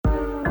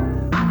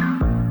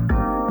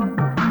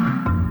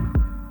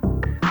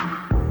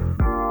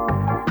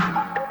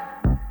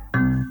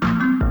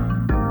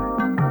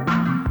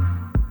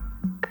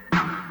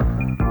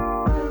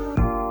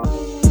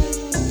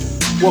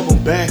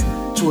Welcome back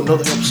to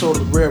another episode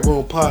of the Red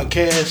Room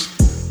Podcast.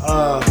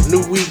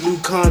 New week, new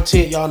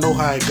content. Y'all know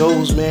how it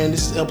goes, man.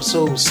 This is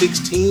episode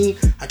 16.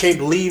 I can't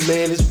believe,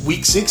 man, it's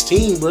week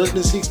 16, bro. It's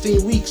been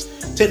 16 weeks.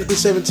 Technically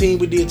 17.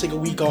 We did take a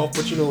week off,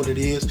 but you know what it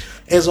is.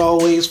 As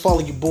always,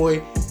 follow your boy,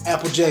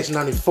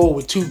 Applejackson94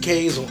 with 2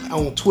 Ks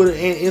on Twitter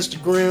and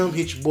Instagram.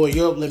 Hit your boy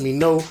up. Let me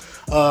know.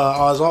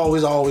 As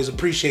always, I always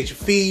appreciate your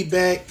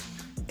feedback.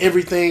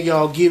 Everything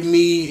y'all give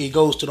me, it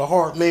goes to the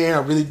heart, man. I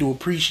really do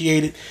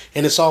appreciate it.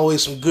 And it's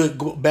always some good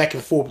back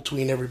and forth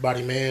between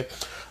everybody, man.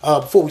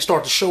 Before we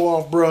start the show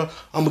off, bro,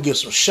 I'm going to give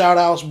some shout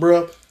outs,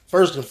 bro.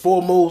 First and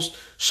foremost,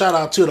 shout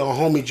out to the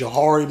homie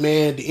Jahari,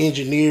 man, the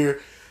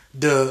engineer,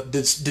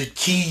 the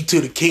key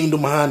to the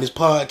kingdom behind this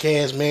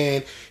podcast,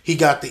 man. He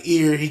got the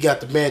ear, he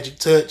got the magic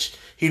touch.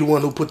 He the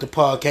one who put the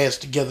podcast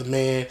together,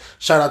 man.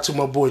 Shout out to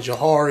my boy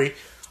Jahari.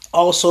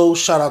 Also,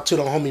 shout out to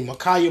the homie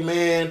Makaya,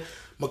 man.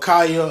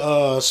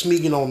 Makaya,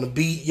 Smeagin on the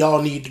beat.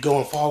 Y'all need to go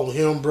and follow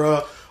him,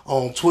 bruh,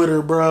 on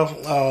Twitter,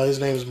 bruh. His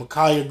name is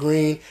Makaya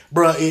Green.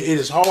 Bruh, it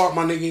is hard,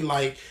 my nigga.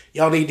 Like,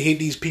 y'all need to hit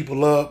these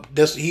people up.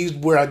 He's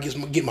where I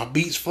get my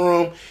beats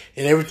from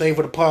and everything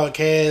for the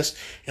podcast.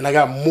 And I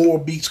got more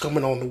beats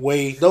coming on the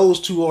way. Those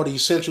two are the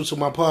essentials to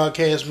my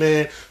podcast,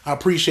 man. I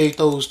appreciate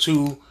those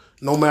two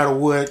no matter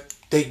what.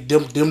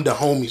 Them the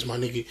homies, my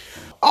nigga.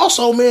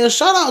 Also, man,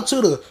 shout out to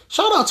the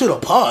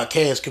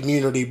podcast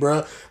community,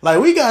 bro.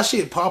 Like, we got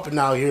shit popping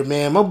out here,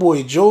 man. My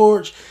boy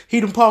George, he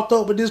done popped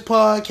up with this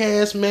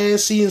podcast, man.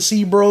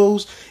 CNC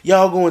Bros.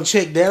 Y'all go and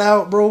check that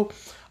out, bro.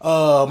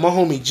 My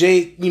homie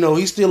Jake, you know,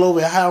 he's still over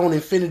at High on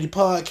Infinity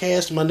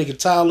Podcast. My nigga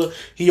Tyler,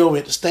 he over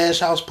at the Stash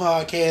House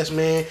Podcast,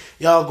 man.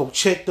 Y'all go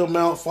check them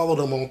out. Follow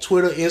them on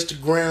Twitter,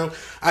 Instagram.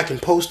 I can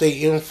post their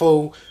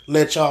info,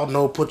 let y'all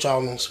know, put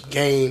y'all on some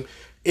game.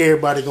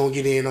 Everybody gonna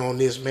get in on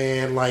this,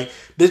 man. Like,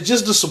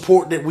 just the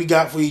support that we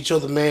got for each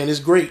other, man, is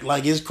great.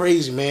 Like, it's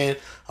crazy, man.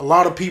 A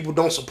lot of people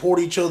don't support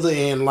each other,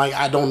 and, like,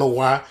 I don't know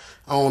why.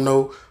 I don't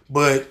know.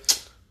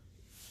 But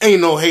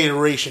ain't no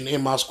hateration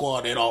in my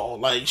squad at all.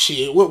 Like,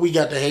 shit, what we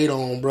got to hate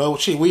on, bro?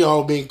 Shit, we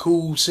all been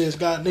cool since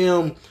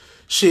goddamn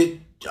shit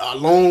a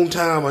long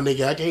time, my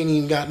nigga. I can't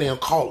even goddamn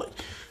call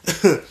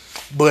it.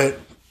 But,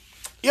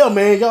 yeah,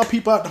 man, y'all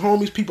peep out the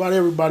homies, peep out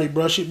everybody,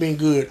 bro. Shit been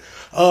good.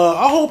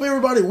 I hope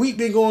everybody week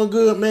been going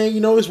good, man. You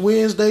know, it's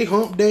Wednesday,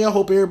 hump day. I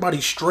hope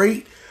everybody's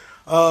straight.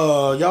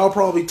 Y'all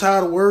probably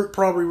tired of work,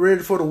 probably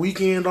ready for the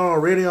weekend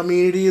already. I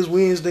mean, it is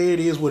Wednesday. It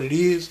is what it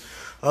is.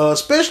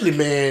 Especially,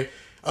 man,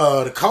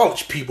 the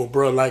college people,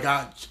 bro. Like,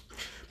 man,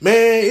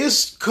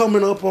 it's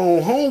coming up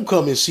on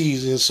homecoming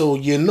season. So,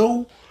 you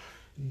know,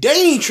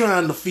 they ain't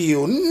trying to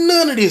feel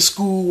none of this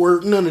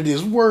schoolwork, none of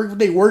this work.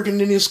 They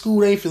working in this school,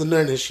 they ain't feeling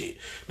none of this shit.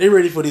 They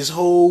ready for this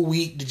whole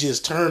week to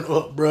just turn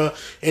up, bruh.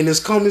 And it's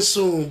coming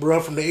soon,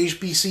 bruh, from the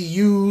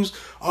HBCUs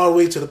all the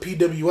way to the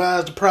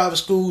PWIs, the private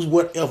schools,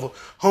 whatever.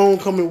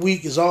 Homecoming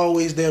week is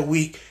always that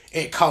week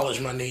at college,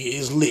 my nigga.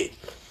 It's lit.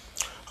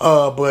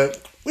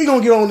 But we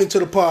gonna get on into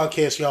the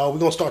podcast, y'all. We're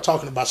gonna start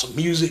talking about some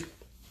music.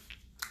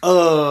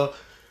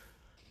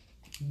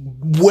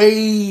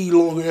 Way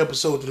longer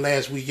episode than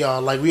last week,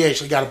 y'all. Like, we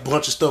actually got a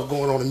bunch of stuff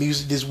going on in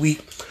music this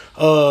week.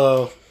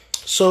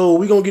 So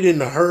we're gonna get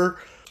into her.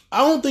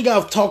 I think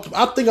I've talked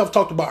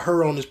about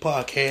her on this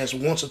podcast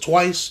once or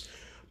twice,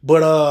 but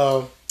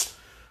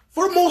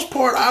for the most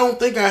part, I don't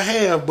think I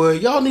have.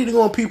 But y'all need to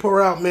go and peep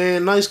her out,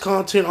 man. Nice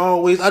content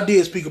always. I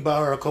did speak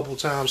about her a couple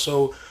times,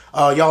 so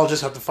y'all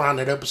just have to find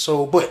that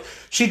episode. But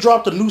she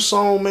dropped a new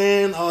song,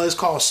 man. It's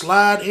called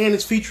Slide, and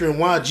it's featuring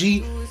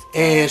YG.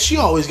 And she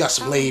always got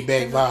some laid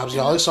back vibes,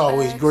 y'all. It's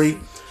always great.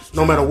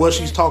 No matter what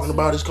she's talking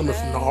about, it's coming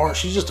from the heart.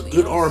 She's just a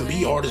good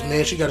R&B artist,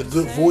 man. She got a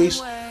good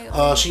voice.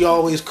 She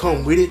always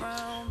come with it.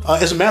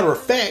 As a matter of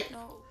fact,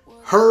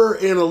 her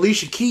and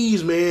Alicia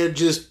Keys, man,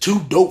 just two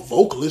dope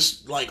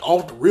vocalists, like,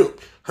 off the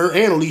rip. Her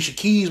and Alicia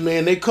Keys,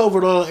 man, they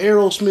covered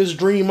Aerosmith's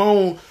Dream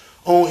On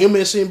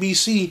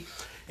MSNBC.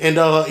 And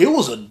it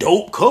was a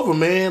dope cover,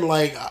 man.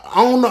 Like,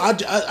 I don't know.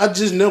 I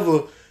just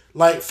never,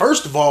 like,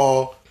 first of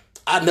all,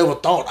 I never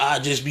thought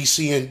I'd just be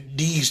seeing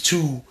these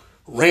two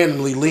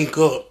randomly link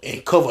up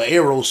and cover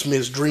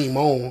Aerosmith's Dream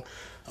On.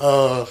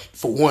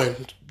 For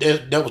one,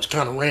 that was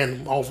kind of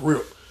random off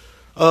rip.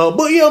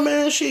 But yeah,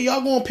 man, shit,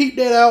 y'all gonna peep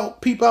that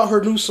out. Peep out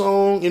her new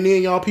song, and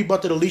then y'all peep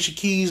out that Alicia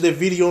Keys, that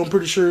video. I'm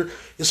pretty sure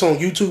it's on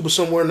YouTube or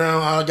somewhere now.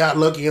 I got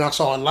lucky and I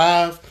saw it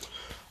live.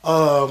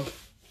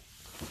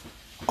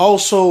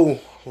 Also,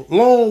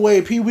 Long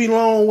Way, Pee Wee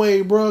Long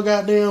Way, bro,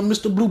 goddamn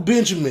Mr. Blue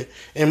Benjamin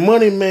and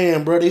Money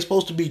Man, bro, they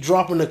supposed to be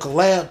dropping a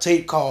collab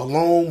tape called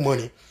Long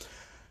Money.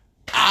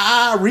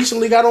 I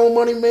recently got on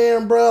Money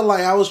Man, bro.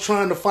 Like, I was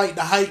trying to fight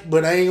the hype,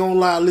 but I ain't gonna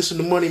lie, I listen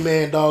to Money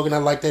Man, dog, and I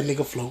like that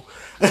nigga flow.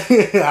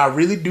 I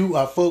really do.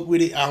 I fuck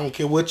with it. I don't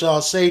care what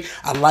y'all say.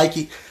 I like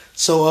it.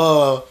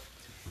 So,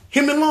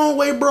 him and Long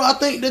Way, bro, I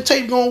think the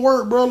tape gonna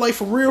work, bro. Like,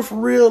 for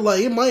real. Like,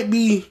 it might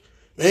be,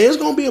 man, it's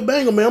gonna be a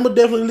banger, man. I'm gonna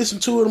definitely listen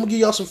to it. I'm gonna give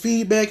y'all some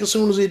feedback as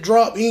soon as it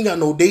drop. He ain't got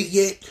no date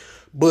yet,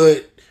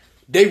 but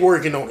they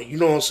working on it. You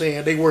know what I'm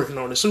saying? They working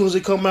on it. As soon as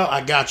it come out,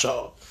 I got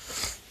y'all.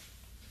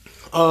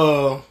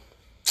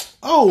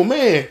 Oh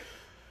man,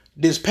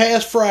 this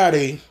past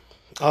Friday,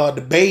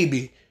 the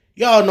Baby,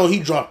 y'all know he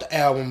dropped the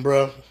album,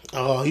 bro.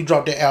 He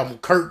dropped that album,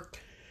 Kirk,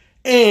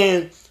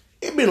 and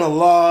it been a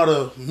lot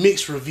of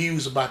mixed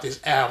reviews about this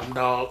album,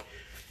 dog.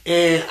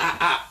 And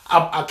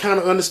I kind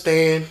of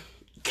understand,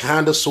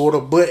 kind of, sort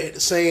of, but at the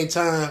same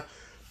time,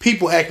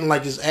 people acting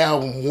like this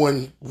album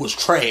was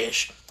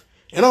trash.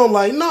 And I'm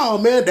like, no,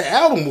 man, the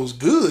album was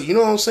good. You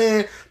know what I'm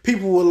saying?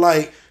 People were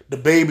like, the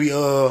Baby,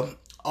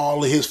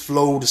 all of his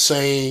flow the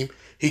same.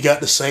 He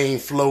got the same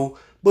flow.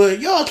 But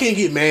y'all can't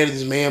get mad at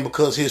this man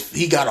because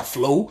he got a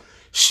flow.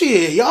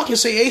 Shit, y'all can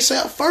say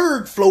ASAP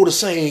Ferg flow the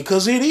same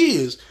because it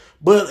is.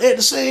 But at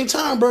the same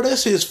time, bro,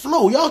 that's his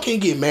flow. Y'all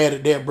can't get mad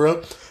at that,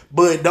 bro.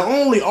 But the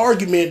only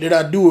argument that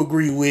I do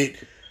agree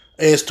with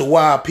as to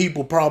why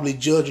people probably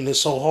judging it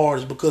so hard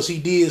is because he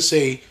did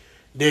say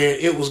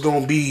that it was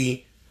going to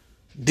be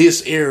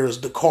this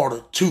era's the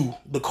Carter 2.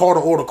 The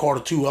Carter or the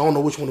Carter 2. I don't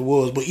know which one it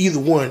was, but either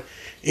one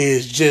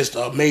is just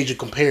a major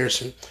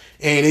comparison.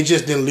 And it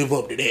just didn't live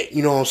up to that.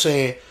 You know what I'm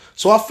saying?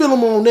 So I feel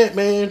him on that,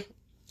 man.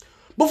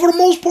 But for the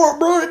most part,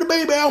 bro, the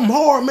Baby album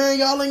hard, man.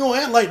 Y'all ain't gonna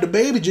act like the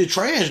Baby just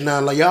trash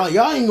now. Like y'all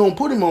ain't gonna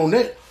put him on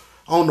that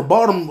on the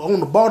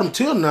bottom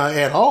tier now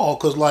at all.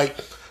 Cause like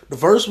the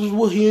verse was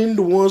with him,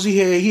 the ones he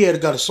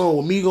had got a song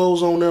with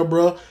Migos on there,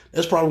 bro.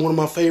 That's probably one of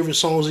my favorite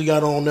songs he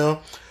got on there.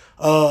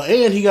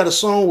 And he got a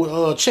song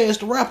with Chance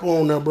the Rapper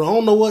on there, bro. I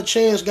don't know what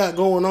Chance got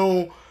going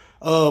on,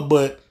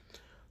 but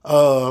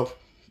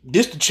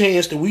this the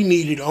Chance that we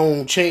needed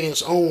on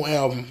Chance's own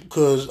album.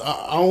 Cause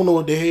I don't know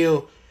what the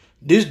hell.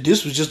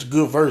 This was just a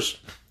good verse.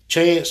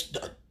 Chance,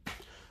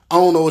 I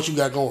don't know what you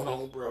got going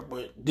on, bro,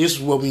 but this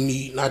is what we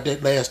need, not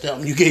that last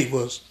album you gave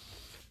us.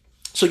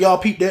 So y'all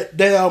peep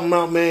that album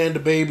out, man. The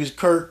Baby's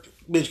Kirk.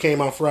 Bitch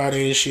came out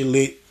Friday. This shit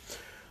lit.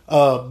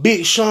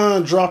 Big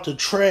Sean dropped a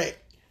track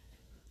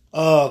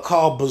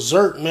called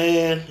Berserk,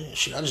 man.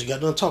 Shit, I just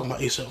got done talking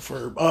about ASAP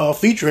Ferg.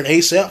 Featuring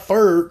ASAP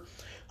Ferg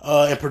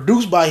and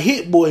produced by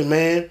Hit Boy,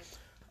 man.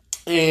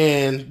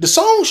 And the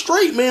song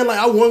straight, man, like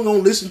I wasn't gonna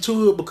listen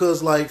to it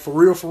because like for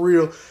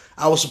real,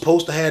 I was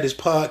supposed to have this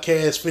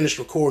podcast finished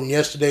recording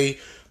yesterday,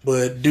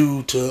 but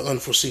due to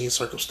unforeseen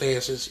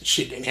circumstances,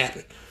 shit didn't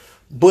happen.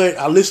 But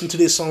I listened to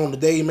this song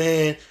today,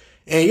 man,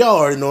 and y'all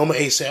already know I'm an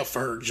ASAP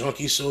Ferg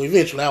junkie, so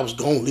eventually I was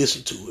gonna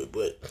listen to it.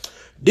 But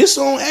this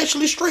song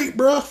actually straight,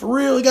 bro, for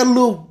real. It got a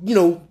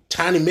little,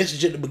 tiny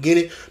message at the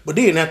beginning, but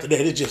then after that,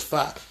 it's just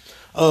fire.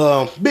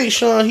 Big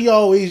Sean, he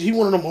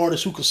one of them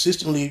artists who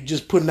consistently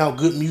just putting out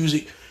good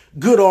music,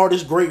 good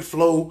artists, great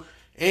flow,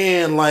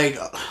 and like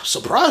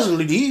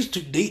surprisingly, these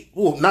two,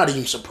 not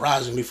even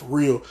surprisingly for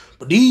real,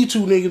 but these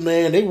two niggas,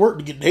 man, they work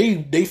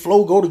together, they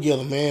flow go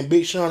together, man.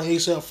 Big Sean and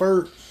ASAP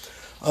Ferg.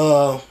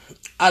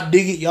 I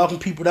dig it. Y'all can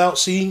peep it out,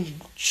 see,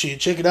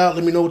 shit, check it out.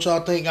 Let me know what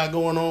y'all think got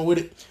going on with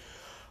it.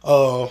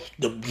 The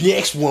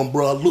next one,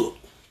 bro, look,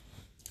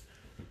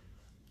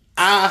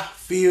 I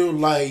feel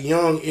like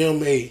Young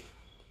M.A.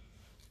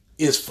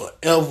 is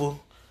forever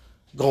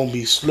gonna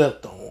be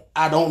slept on.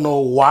 I don't know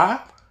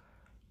why.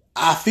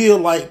 I feel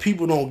like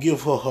people don't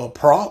give her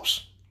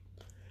props.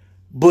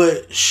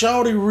 But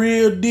shawty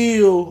real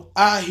deal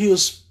out here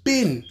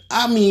spitting.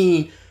 I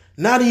mean,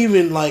 not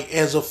even like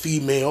as a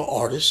female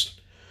artist.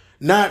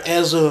 Not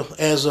as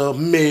a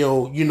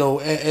male,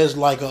 as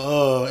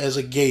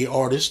a gay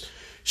artist.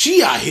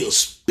 She out here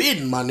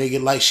spitting, my nigga.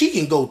 Like she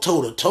can go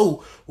toe to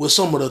toe with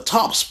some of the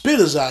top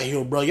spitters out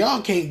here, bro.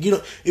 Y'all can't get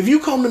up. If you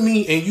come to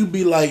me and you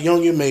be like,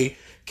 Young M.A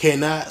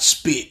cannot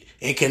spit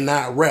and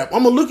cannot rap,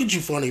 I'm gonna look at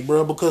you funny,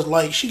 bro, because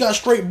like she got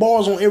straight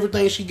bars on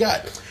everything she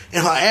got.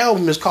 And her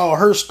album is called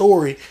Her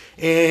Story,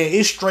 and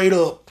it's straight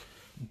up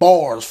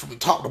bars from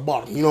top to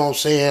bottom. You know what I'm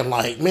saying?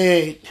 Like,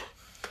 man,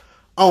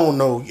 I don't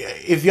know.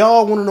 If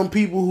y'all one of them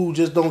people who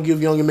just don't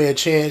give Young M.A a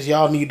chance,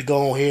 y'all need to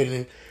go ahead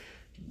and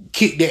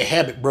kick that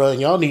habit, bro.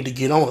 And y'all need to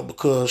get on it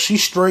because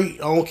she's straight.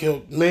 I don't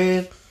care,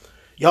 man.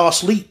 Y'all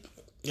sleep.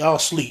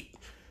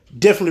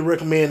 Definitely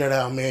recommend that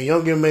out, man.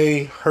 Young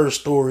M.A, Her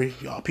Story.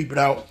 Y'all peep it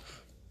out.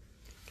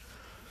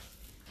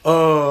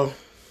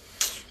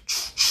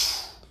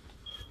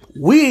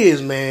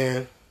 Wiz,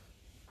 man.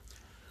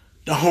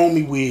 The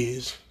homie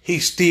Wiz.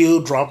 He's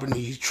still dropping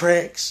these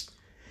tracks.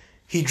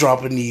 He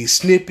dropping these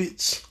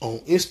snippets on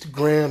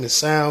Instagram and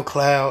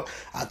SoundCloud.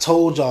 I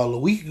told y'all a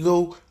week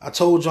ago. I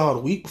told y'all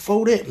the week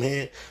before that,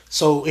 man.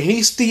 So, and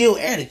he's still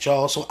at it,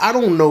 y'all. So, I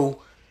don't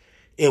know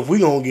if we're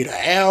going to get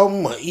an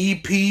album, an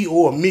EP,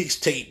 or a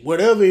mixtape.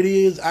 Whatever it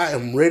is, I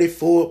am ready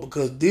for it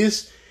because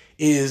this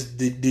is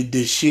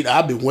the shit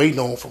I've been waiting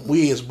on from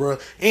Wiz, bro.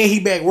 And he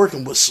back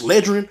working with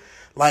Sledgerin.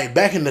 Like,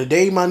 back in the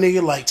day, my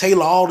nigga, like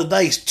Taylor All the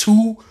Dice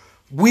 2,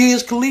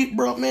 Wiz Khalifa,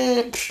 bro,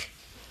 man.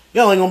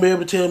 Y'all ain't gonna be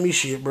able to tell me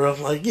shit, bro.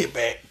 Like, get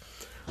back.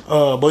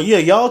 But yeah,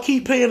 y'all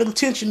keep paying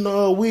attention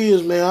to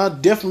Wiz, man. I'll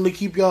definitely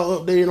keep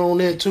y'all updated on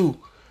that too.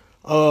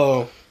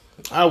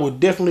 I would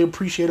definitely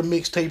appreciate a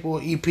mixtape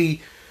or EP.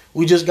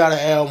 We just got an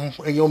album,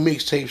 and your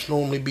mixtapes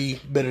normally be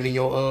better than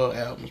your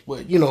albums.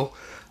 But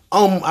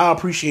I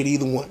appreciate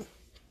either one.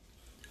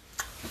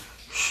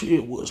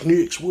 Shit, what's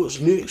next? Oh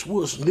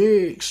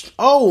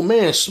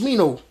man,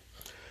 Smino.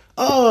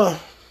 I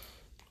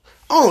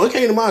don't know, it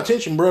came to my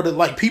attention, bro, that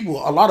like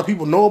a lot of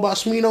people know about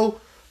Smino,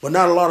 but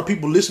not a lot of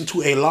people listen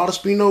to a lot of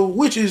Smino,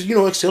 which is,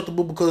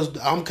 acceptable because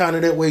I'm kind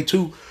of that way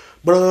too.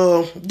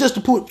 But just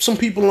to put some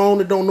people on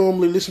that don't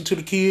normally listen to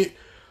the kid,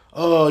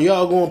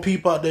 y'all gonna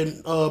peep out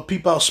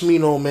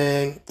Smino,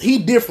 man. He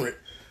different.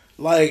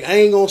 Like, I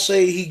ain't gonna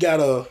say he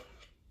got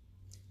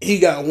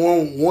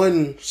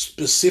one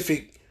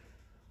specific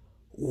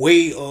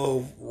way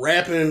of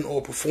rapping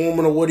or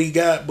performing or what he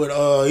got,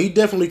 but he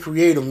definitely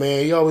creative,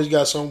 man. He always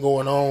got something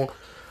going on.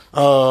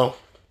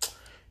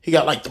 He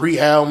got like 3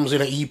 albums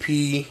and an EP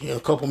and a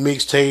couple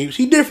mixtapes.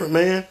 He different,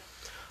 man.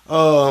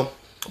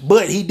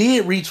 But he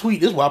did retweet.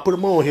 This is why I put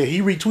him on here.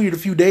 He retweeted a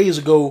few days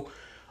ago.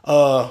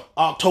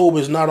 October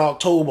is not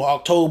October.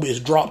 October is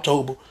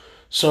Droptober.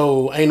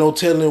 So ain't no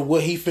telling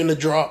what he finna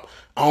drop.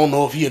 I don't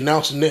know if he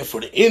announcing that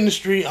for the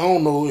industry. I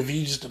don't know if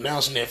he just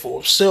announcing that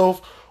for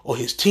himself or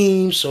his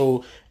team.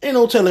 So ain't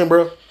no telling,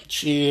 bro.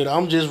 Shit,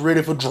 I'm just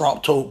ready for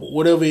Droptober,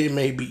 whatever it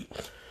may be.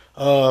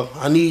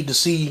 I need to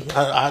see.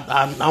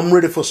 I'm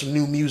ready for some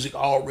new music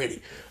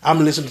already.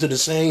 I'm listening to the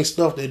same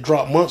stuff that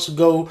dropped months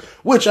ago,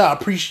 which I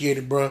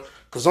appreciated, bro.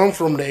 Cause I'm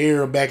from the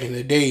era back in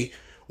the day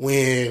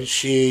when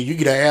shit, you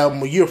get an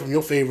album a year from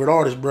your favorite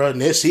artist, bro, and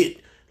that's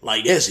it.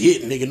 Like, that's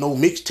it, nigga. No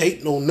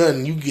mixtape, no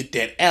nothing. You get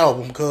that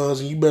album,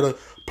 cuz, and you better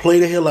play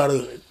the hell out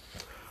of it.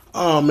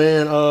 Oh,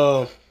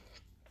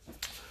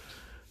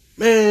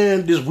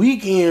 man, this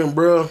weekend,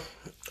 bro,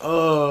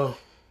 I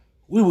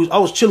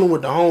was chilling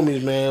with the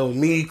homies, man. With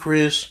me,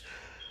 Chris,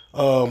 the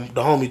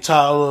homie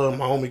Tyler,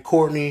 my homie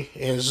Courtney,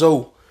 and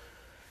Zoe.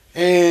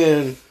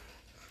 And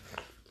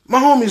my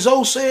homie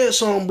Zoe said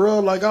something, bro.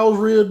 Like, I was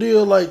real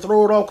deal, like,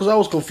 throw it off, because I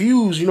was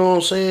confused, you know what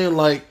I'm saying?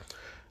 Like,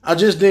 I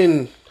just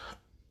didn't,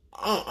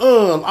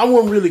 I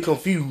wasn't really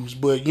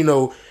confused, but,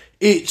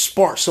 it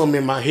sparked something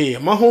in my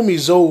head. My homie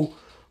Zoe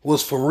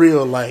was for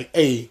real, like,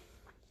 hey,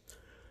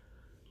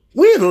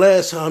 when the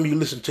last time you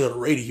listened to the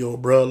radio,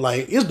 bro?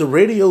 Like, is the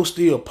radio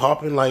still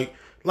popping? Like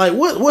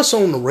what's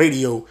on the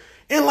radio?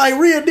 And like,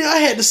 real deal, I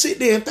had to sit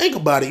there and think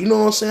about it. You know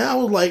what I'm saying? I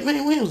was like,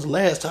 man, when was the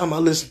last time I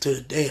listened to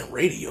the damn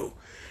radio?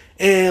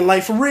 And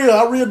like, for real,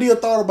 I real deal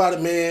thought about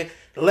it, man.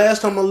 The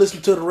last time I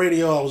listened to the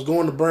radio, I was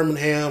going to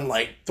Birmingham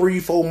like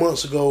 3-4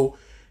 months ago.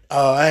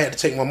 I had to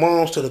take my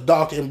mom's to the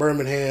doctor in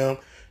Birmingham,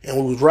 and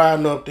we was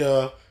riding up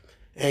there,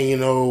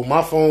 and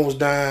my phone was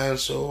dying,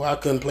 so I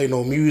couldn't play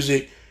no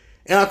music.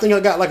 And I think I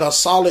got like a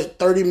solid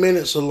 30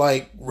 minutes of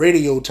like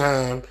radio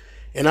time.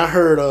 And I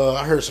heard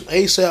some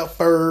ASAP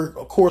Ferg.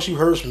 Of course, you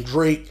heard some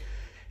Drake.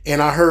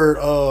 And I heard,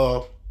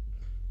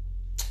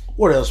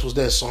 what else was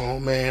that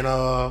song, man?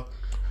 I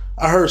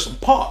heard some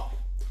Pop.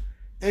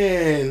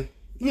 And,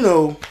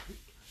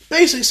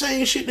 basic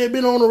same shit that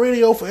been on the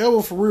radio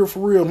forever, for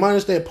real,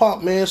 minus that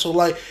Pop, man. So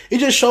like, it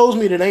just shows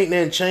me that ain't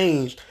nothing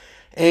changed.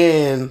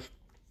 And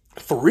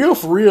for real,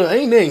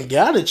 ain't nothing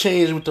gotta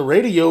change with the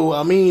radio.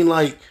 I mean,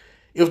 like,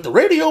 if the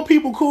radio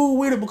people cool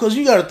with it, because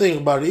you got to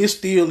think about it, it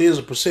still is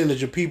a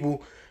percentage of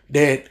people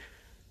that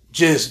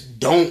just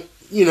don't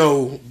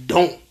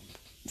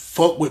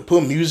fuck with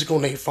putting music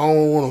on their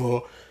phone,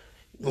 or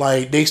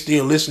like they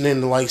still listening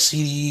to like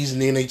CDs,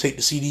 and then they take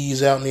the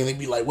CDs out and then they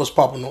be like, what's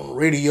popping on the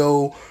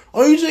radio?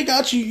 Or you just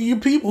got your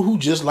people who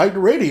just like the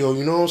radio,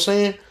 you know what I'm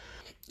saying?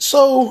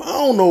 So I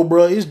don't know,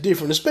 bro. It's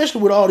different,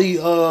 especially with all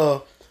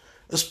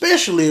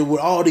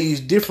these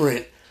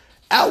different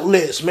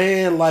outlets,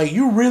 man. Like,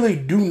 you really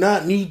do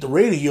not need the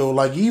radio.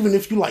 Like, even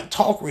if you like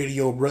talk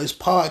radio, bro, it's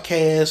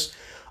podcasts,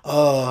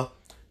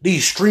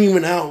 these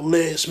streaming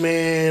outlets,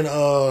 man,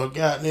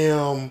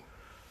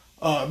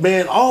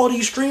 man, all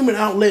these streaming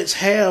outlets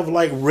have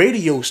like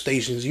radio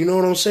stations, you know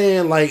what I'm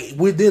saying? Like,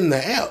 within the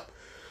app.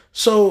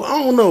 So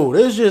I don't know,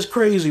 that's just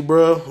crazy,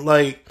 bro.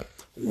 Like,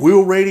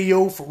 will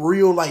radio for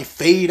real like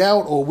fade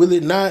out, or will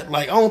it not?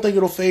 Like, I don't think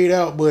it'll fade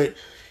out, but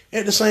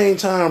at the same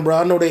time, bro,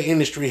 I know that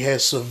industry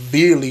has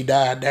severely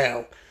died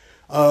down.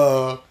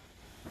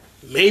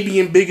 Maybe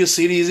in bigger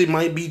cities, it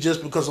might be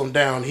just because I'm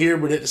down here,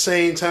 but at the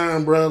same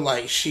time, bro,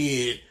 like,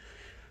 shit,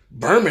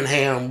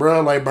 Birmingham,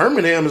 bro, like,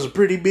 Birmingham is a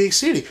pretty big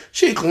city.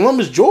 Shit,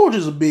 Columbus, Georgia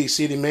is a big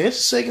city, man. It's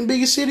the second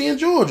biggest city in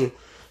Georgia.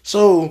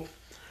 So,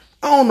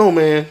 I don't know,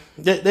 man.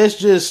 That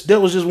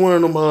was just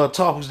one of them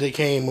topics that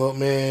came up,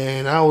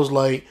 man. I was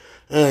like,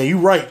 you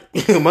right.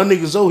 My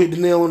nigga Zoe hit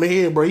the nail on the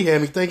head, bro. He had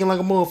me thinking like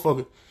a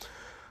motherfucker.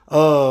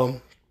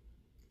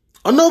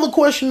 Another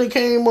question that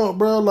came up,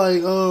 bro,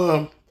 like,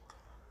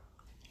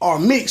 are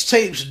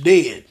mixtapes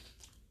dead?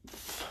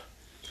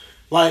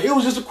 Like, it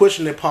was just a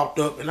question that popped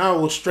up, and I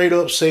would straight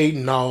up say,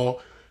 no,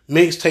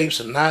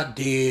 mixtapes are not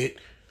dead.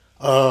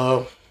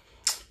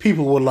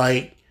 People were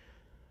like,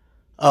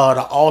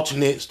 the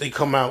alternates, they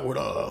come out with,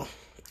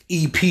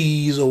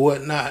 EPs or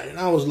whatnot, and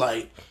I was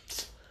like,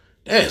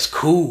 that's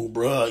cool,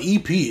 bro.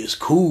 EP is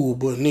cool,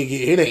 but nigga,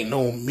 it ain't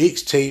no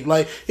mixtape.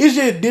 Like, it's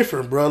just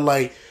different, bro.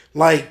 Like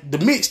the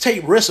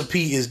mixtape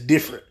recipe is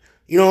different.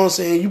 You know what I'm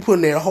saying? You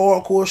putting that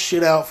hardcore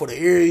shit out for the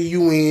area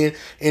you in,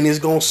 and it's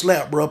gonna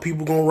slap, bro.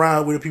 People gonna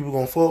ride with it. People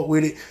gonna fuck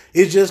with it.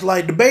 It's just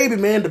like the Baby,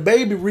 man. The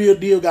Baby real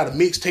deal got a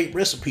mixtape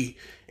recipe,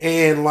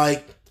 and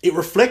like it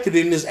reflected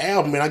in this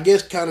album. And I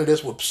guess kind of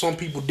that's what some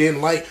people didn't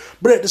like.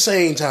 But at the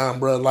same time,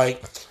 bro,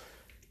 like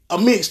a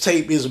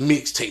mixtape is a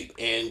mixtape,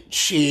 and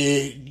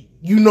shit,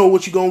 you know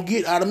what you gonna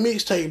get out of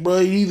mixtape, bro.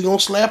 You either gonna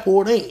slap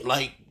or it ain't.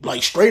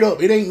 Like straight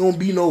up, it ain't gonna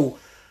be no.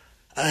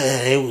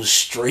 It was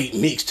straight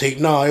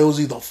mixtape. Nah, it was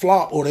either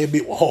flop or that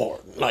bit was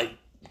hard. Like,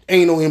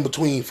 ain't no in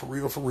between for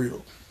real, for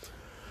real.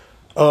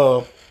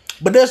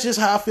 But that's just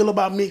how I feel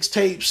about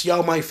mixtapes.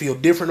 Y'all might feel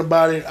different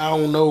about it. I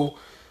don't know.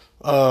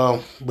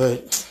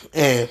 But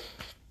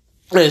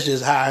that's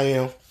just how I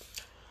am.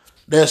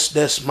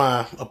 That's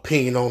my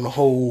opinion on the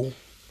whole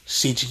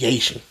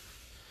situation.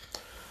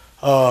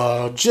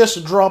 Just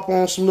to drop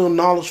on some little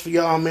knowledge for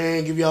y'all,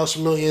 man. Give y'all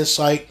some little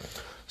insight.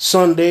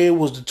 Sunday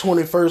was the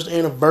 21st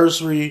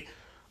anniversary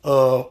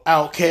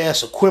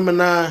Outkast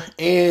Aquemini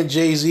and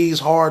Jay-Z's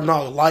Hard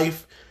Knock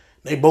Life.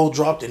 They both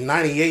dropped in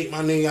 98,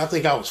 my nigga. I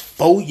think I was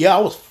 4. Yeah, I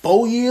was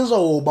 4 years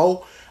old,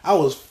 bro. I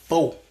was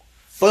 4.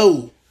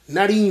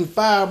 Not even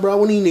 5, bro. I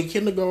wasn't even in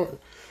kindergarten.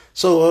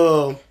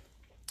 So,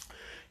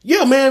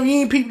 yeah, man, if you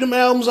ain't peeped them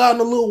albums out in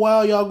a little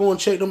while, y'all go and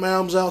check them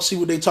albums out, see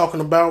what they talking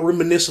about,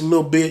 reminisce a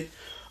little bit,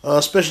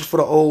 especially for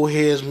the old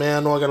heads, man. I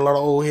know I got a lot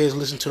of old heads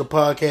listening to the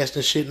podcast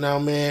and shit now,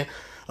 man.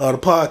 The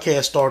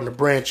podcast starting to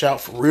branch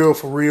out for real,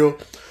 for real.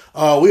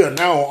 We are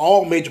now on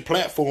all major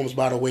platforms,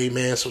 by the way,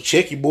 man. So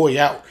check your boy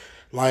out.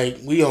 Like,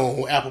 we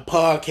on Apple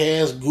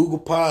Podcasts, Google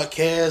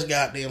Podcasts,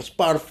 goddamn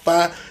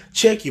Spotify.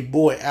 Check your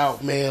boy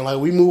out, man. Like,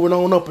 we moving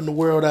on up in the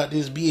world out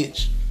this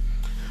bitch.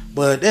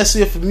 But that's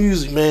it for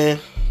music, man.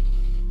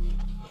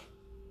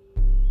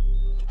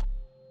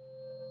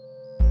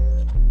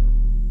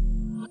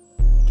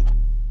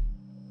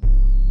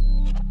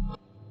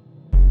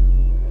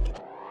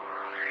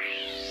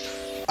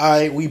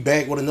 Alright, we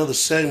back with another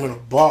segment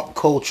of Bop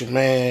Culture,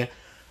 man.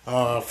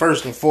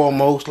 First and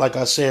foremost, like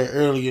I said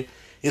earlier,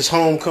 it's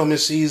homecoming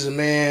season,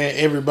 man.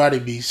 Everybody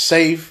be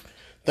safe.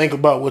 Think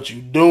about what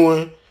you're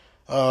doing.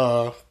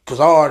 Cause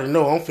I already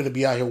know I'm finna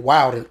be out here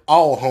wilding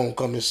all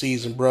homecoming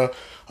season, bro.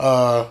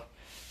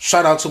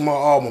 Shout out to my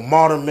alma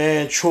mater,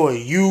 man. Troy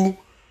U.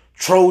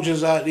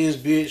 Trojans out this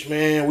bitch,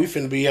 man. We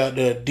finna be out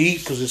there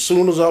deep, cause as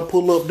soon as I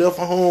pull up there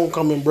for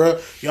homecoming, bro,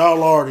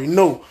 y'all already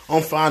know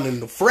I'm finding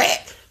the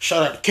frat.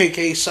 Shout out to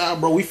KK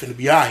side, bro. We finna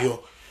be out here.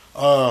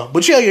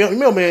 But yeah, you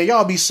know, man,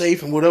 y'all be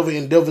safe in whatever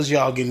endeavors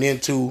y'all getting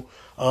into.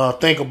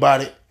 Think about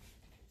it.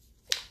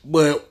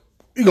 But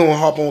we gonna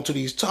hop on to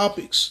these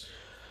topics.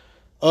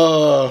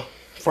 First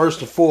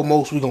and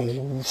foremost, we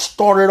gonna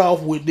start it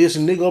off with this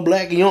nigga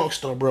Black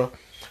Youngster, bro.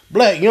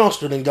 Black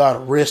Youngster done got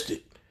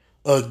arrested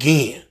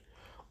again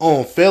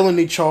on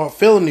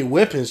felony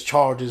weapons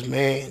charges,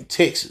 man, in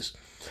Texas.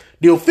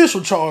 The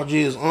official charge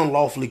is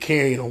unlawfully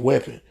carrying a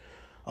weapon.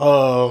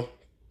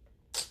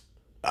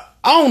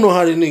 I don't know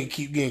how this nigga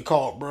keep getting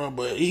caught, bro,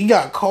 but he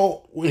got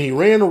caught when he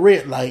ran a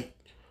red light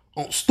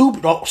on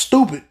stupid than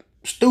the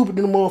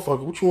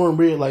motherfucker. What you want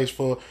red lights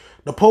for?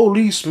 The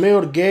police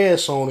smelled the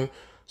gas on him,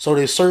 so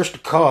they searched the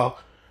car.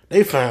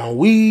 They found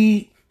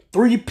weed,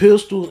 3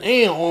 pistols,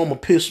 and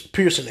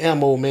armor-piercing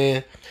ammo,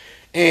 man.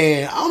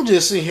 And I'm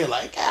just sitting here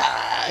like,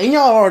 and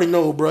y'all already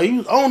know, bro. I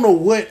don't know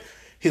what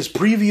his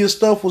previous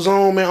stuff was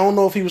on, man. I don't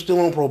know if he was still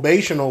on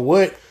probation or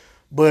what,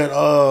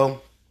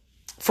 but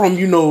from,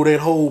 you know, that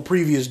whole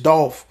previous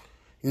Dolph,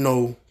 you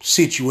know,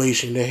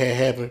 situation that had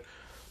happened.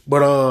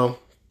 But, I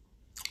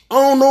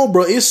don't know,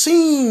 bro. It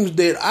seems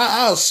that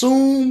I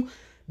assume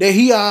that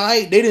he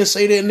alright. They didn't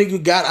say that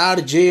nigga got out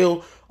of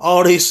jail.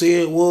 All they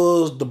said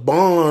was the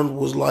bond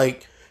was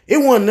like, it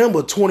wasn't nothing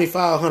but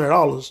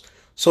 $2,500.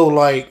 So,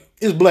 like,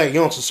 it's Black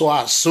Youngster, so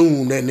I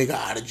assume that nigga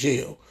out of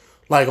jail.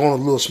 Like, on a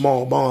little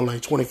small bond,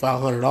 like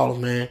 $2,500,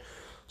 man.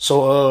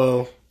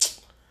 So,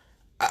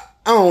 I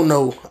don't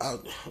know.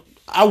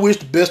 I wish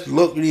the best of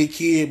luck to this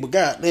kid, but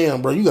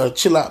goddamn, bro, you gotta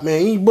chill out,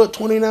 man. You ain't but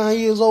 29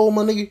 years old,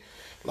 my nigga.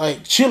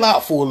 Like, chill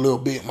out for a little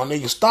bit, my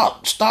nigga.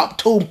 Stop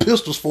toting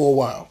pistols for a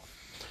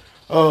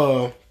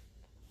while.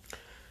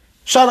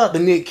 Shout out to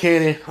Nick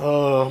Cannon.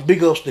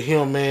 Big ups to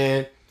him,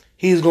 man.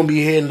 He's gonna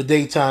be heading to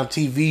daytime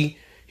TV.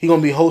 He's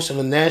gonna be hosting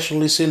a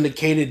nationally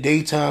syndicated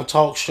daytime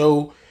talk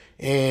show,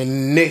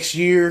 and next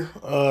year,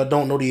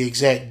 don't know the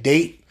exact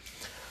date.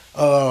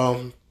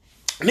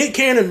 Nick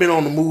Cannon been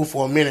on the move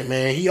for a minute,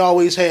 man. He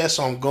always had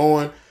something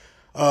going.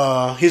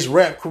 His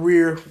rap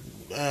career,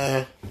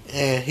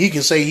 and he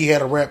can say he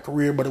had a rap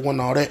career, but it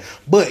wasn't all that.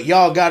 But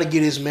y'all got to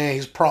get this man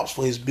his props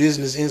for his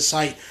business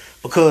insight,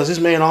 because this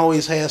man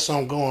always has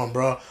something going,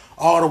 bro.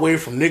 All the way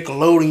from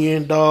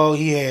Nickelodeon, dog.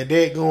 He had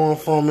that going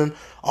from him.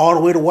 All the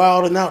way to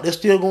Wild 'N Out. That's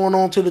still going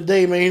on to the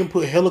day, man. He done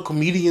put hella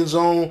comedians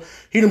on.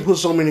 He done put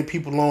so many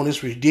people on.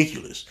 It's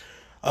ridiculous.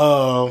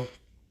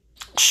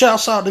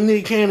 Shouts out to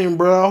Nick Cannon,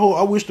 bro.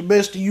 I wish the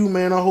best to you,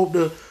 man. I hope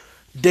the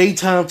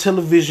daytime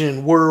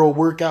television world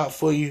work out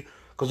for you,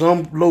 because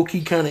I'm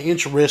low-key kind of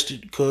interested,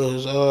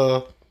 because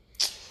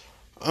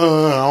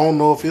I don't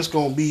know if it's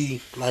gonna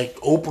be like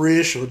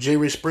Oprah-ish or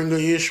Jerry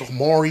Springer-ish or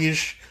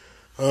Maury-ish.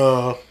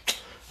 Uh,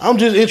 I'm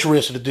just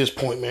interested at this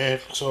point, man.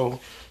 So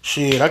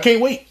shit, I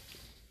can't wait.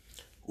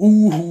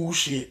 Ooh,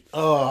 shit.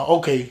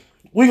 Okay,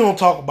 we gonna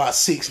talk about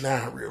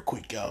 6ix9ine real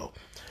quick, y'all.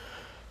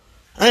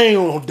 I ain't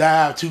gonna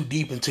dive too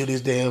deep into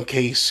this damn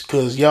case,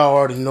 cause y'all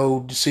already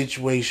know the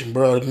situation,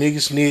 bro. The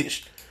nigga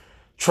snitched.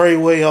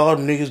 Treyway, all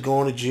the niggas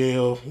going to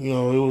jail. You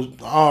know, it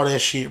was all that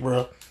shit,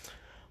 bro.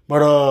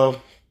 But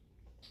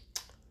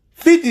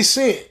 50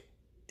 Cent,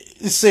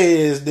 it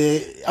says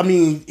that, I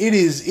mean, it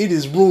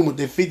is rumored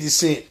that 50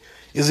 Cent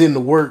is in the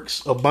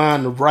works of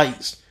buying the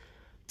rights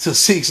to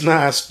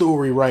 6ix9ine's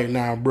story right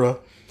now, bro.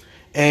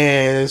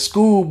 And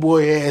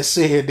Schoolboy has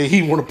said that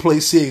he want to play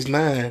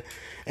 6ix9ine.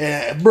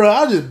 And, bro,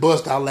 I just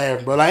bust out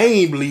laughing, bro. Like, I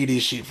ain't believe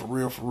this shit for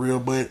real.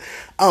 But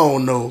I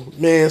don't know,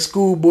 man.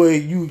 Schoolboy,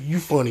 you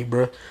funny,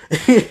 bro.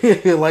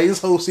 Like,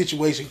 this whole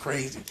situation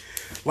crazy.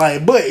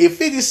 Like, but if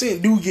 50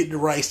 Cent do get the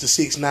rights to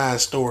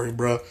 6ix9ine's story,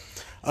 bro,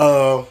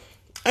 I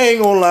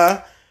ain't gonna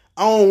lie.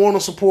 I don't want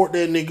to support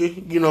that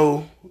nigga. You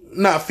know,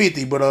 not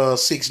 50, but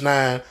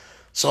 6ix9ine.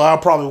 So I'll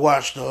probably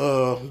watch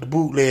the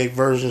bootleg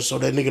version so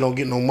that nigga don't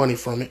get no money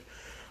from it.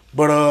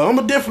 But I'm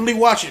gonna definitely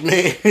watch it,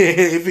 man.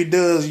 If it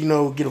does, you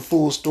know, get a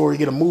full story,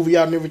 get a movie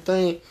out and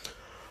everything.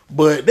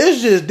 But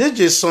that's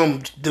just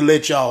something to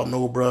let y'all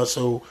know, bro.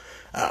 So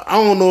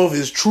I don't know if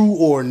it's true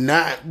or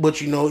not, but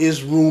you know,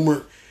 it's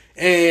rumored.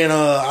 And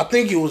I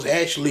think it was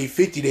actually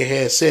 50 that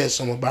had said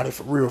something about it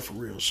for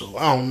real. So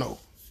I don't know.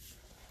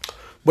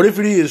 But if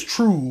it is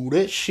true,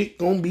 that shit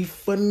gonna be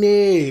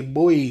funny,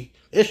 boy.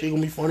 That shit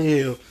gonna be funny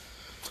as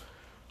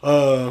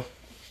hell.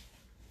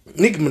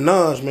 Nicki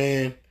Minaj,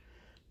 man.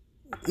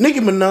 Nicki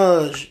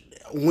Minaj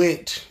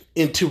went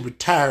into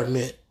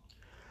retirement.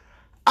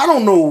 I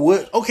don't know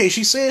what. Okay,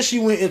 she said she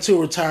went into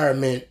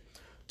retirement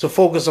to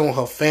focus on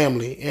her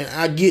family. And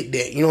I get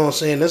that. You know what I'm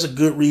saying? That's a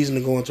good reason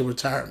to go into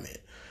retirement.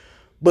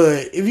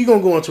 But if you're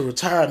going to go into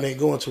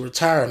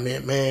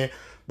retirement, man.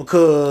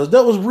 Because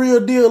that was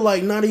real deal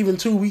like not even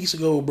 2 weeks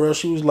ago, bro.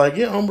 She was like,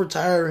 yeah, I'm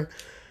retiring.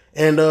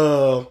 And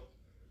who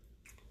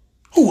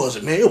was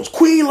it, man? It was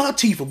Queen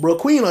Latifah, bro.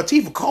 Queen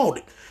Latifah called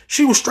it.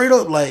 She was straight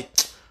up like,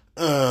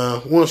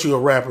 once you're a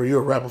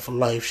rapper for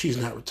life. She's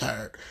not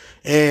retired.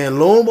 And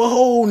lo and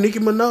behold, Nicki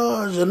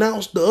Minaj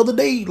announced the other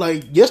day,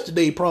 like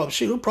yesterday,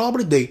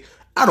 probably today.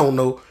 I don't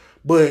know.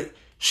 But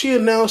she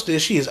announced that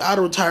she is out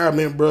of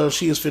retirement, bro.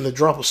 She is finna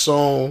drop a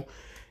song.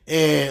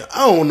 And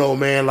I don't know,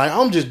 man. Like,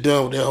 I'm just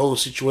done with that whole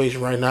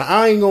situation right now.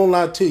 I ain't gonna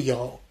lie to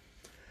y'all.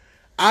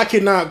 I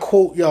cannot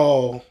quote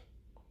y'all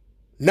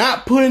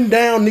not putting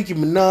down Nicki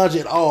Minaj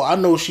at all. I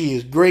know she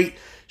is great.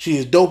 She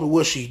is dope at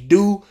what she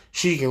do.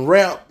 She can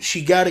rap.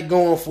 She got it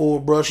going for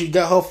her, bro. She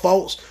got her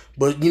faults.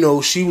 But, you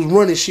know, she was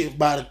running shit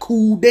by the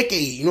cool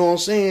decade. You know what I'm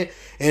saying?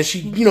 And she,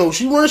 you know,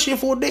 she run shit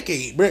for a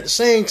decade. But at the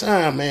same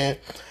time, man,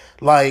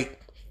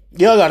 like,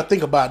 y'all got to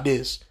think about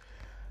this.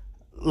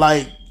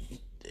 Like,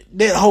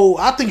 that whole,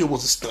 I think it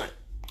was a stunt.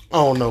 I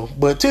don't know.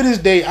 But to this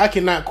day, I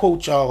cannot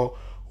quote y'all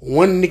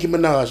one Nicki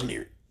Minaj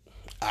lyric.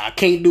 I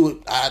can't do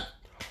it.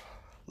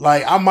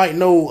 I might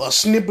know a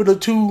snippet or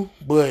two,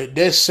 but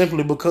that's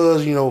simply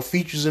because, you know,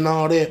 features and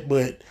all that.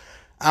 But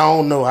I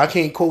don't know. I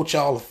can't quote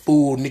y'all a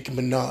full Nicki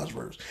Minaj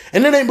verse.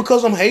 And that ain't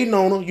because I'm hating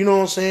on her. You know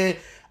what I'm saying?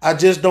 I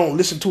just don't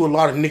listen to a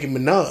lot of Nicki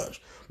Minaj.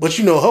 But,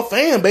 you know, her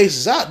fan base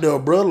is out there,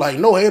 bro. Like,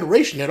 no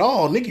hateration at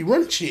all. Nicki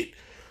running shit.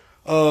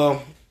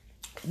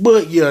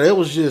 But, yeah,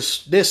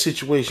 that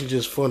situation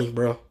just funny,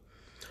 bro.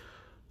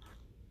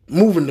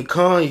 Moving to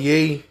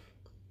Kanye.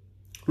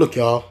 Look,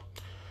 y'all.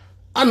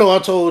 I know I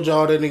told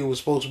y'all that nigga was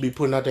supposed to be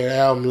putting out that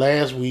album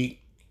last week.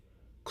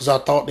 Because I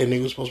thought that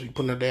nigga was supposed to be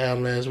putting out that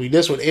album last week.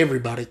 That's what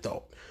everybody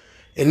thought.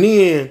 And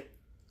then,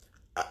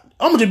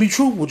 I'm going to be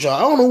truthful with y'all. I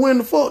don't know when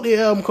the fuck the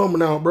album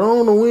coming out, bro. I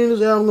don't know when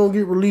this album going to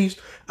get released.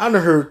 I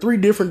done heard 3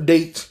 different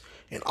dates.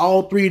 And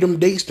all 3 of them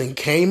dates done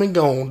came and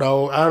gone,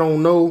 dog. I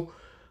don't know.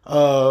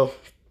 I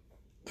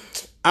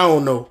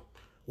don't know.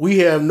 We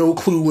have no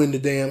clue when the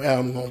damn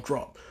album going to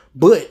drop.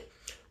 But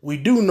we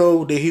do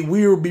know that he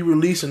will be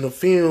releasing the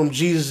film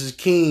Jesus is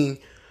King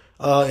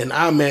in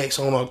IMAX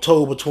on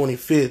October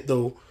 25th,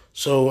 though.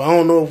 So I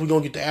don't know if we're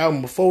going to get the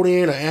album before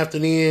then or after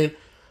then.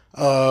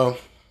 I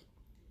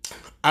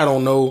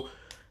don't know.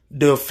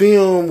 The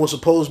film was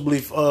supposedly,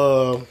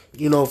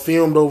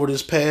 filmed over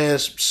this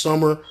past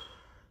summer.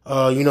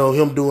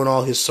 Him doing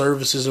all his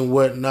services and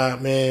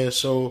whatnot, man.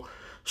 So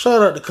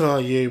shout out to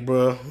Kanye,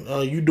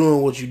 bro. You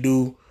doing what you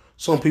do.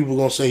 Some people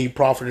going to say he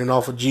profiting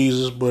off of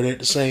Jesus, but at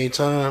the same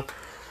time,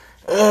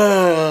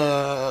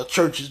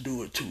 churches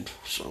do it too.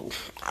 So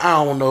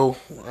I don't know.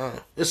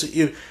 That's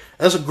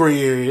a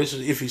gray area. It's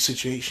an iffy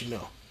situation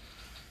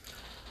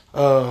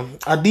though.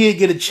 I did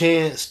get a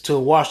chance to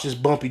watch this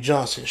Bumpy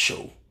Johnson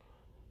show,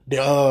 the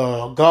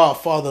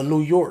Godfather of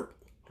New York.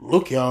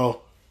 Look,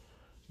 y'all,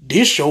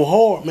 this show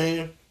hard,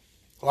 man.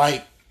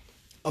 Like,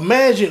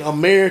 imagine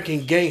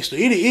American Gangster.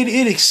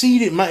 It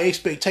exceeded my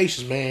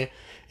expectations, man.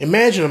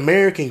 Imagine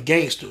American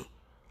Gangster,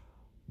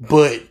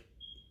 but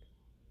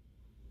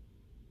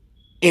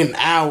an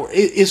hour.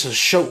 It's a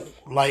show.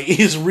 Like,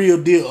 it's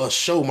real deal a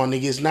show, my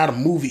nigga. It's not a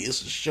movie.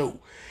 It's a show.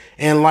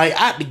 And like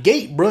out the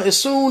gate, bro, as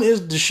soon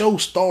as the show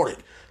started,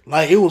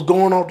 like it was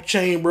going off the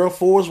chain, bro.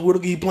 Forrest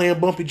Whitaker, he playing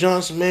Bumpy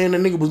Johnson, man.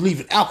 That nigga was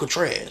leaving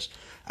Alcatraz.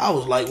 I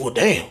was like, well,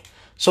 damn.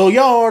 So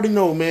y'all already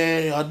know,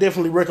 man. I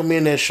definitely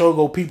recommend that show.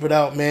 Go peep it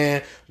out,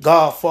 man.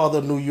 Godfather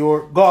of New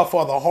York,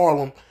 Godfather of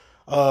Harlem,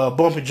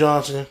 Bumpy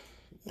Johnson.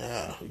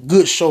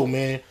 Good show,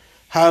 man.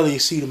 Highly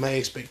exceeded my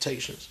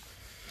expectations.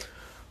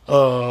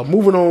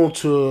 Moving on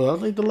to, I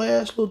think the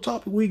last little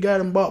topic we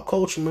got in pop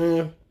culture,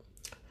 man.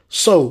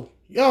 So,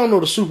 y'all know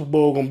the Super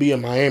Bowl gonna be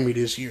in Miami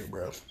this year,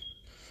 bro.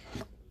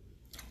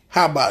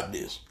 How about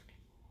this?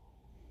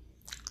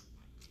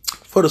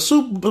 For the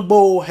Super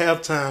Bowl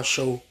halftime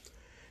show,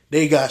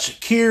 they got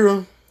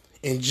Shakira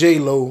and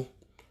J-Lo.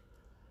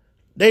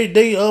 They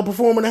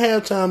performing the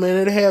halftime, man,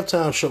 at the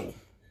halftime show.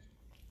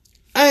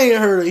 I ain't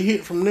heard a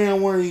hit from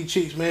them, one of these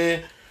chicks,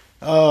 man.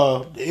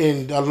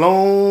 In a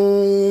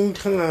long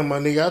time, my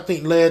nigga. I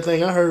think the last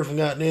thing I heard from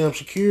goddamn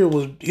Shakira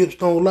was Hips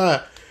Don't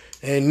Lie.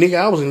 And nigga,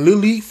 I was in Little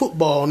League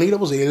football, nigga. That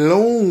was a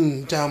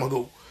long time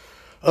ago.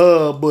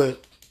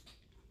 But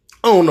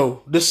I don't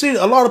know. The city,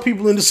 a lot of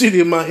people in the city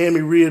of Miami,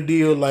 real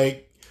deal,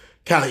 like,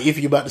 kind of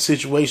iffy about the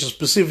situation.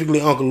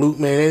 Specifically, Uncle Luke,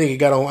 man. That nigga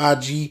got on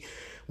IG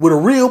with a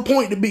real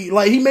point to be.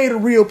 Like, he made a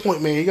real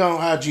point, man. He got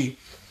on IG.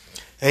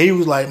 And he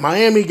was like,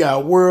 Miami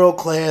got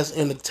world-class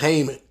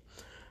entertainment.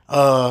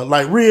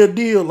 Like, real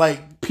deal,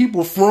 like,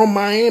 people from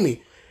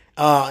Miami.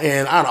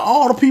 And out of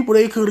all the people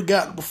they could have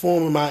got to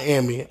perform in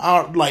Miami,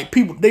 like,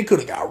 people, they could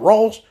have got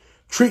Ross,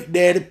 Trick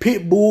Daddy,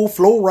 Pitbull,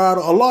 Flo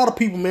Rida, a lot of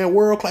people, man,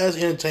 world-class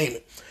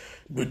entertainment.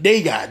 But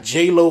they got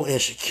J-Lo and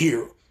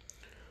Shakira.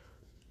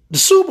 The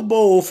Super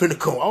Bowl finna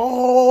come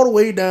all the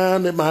way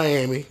down to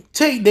Miami,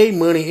 take their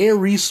money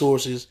and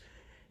resources,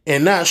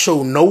 and not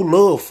show no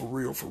love for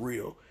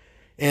real.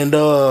 And,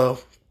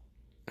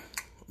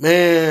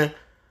 man,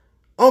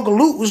 Uncle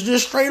Luke was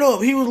just straight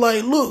up. He was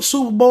like, look,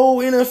 Super Bowl,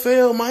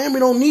 NFL, Miami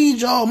don't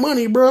need y'all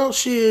money, bro.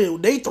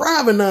 Shit, they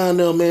thriving down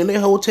there, man. Their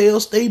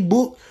hotels stay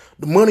booked.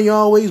 The money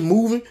always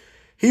moving.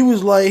 He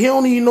was like, he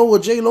don't even know where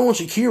J-Lo and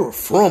Shakira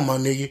from, my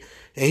nigga.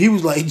 And he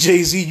was like,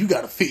 Jay-Z, you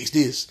got to fix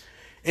this.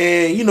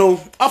 And, you know,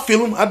 I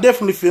feel him. I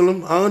definitely feel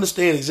him. I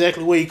understand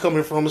exactly where he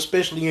coming from,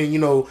 especially in, you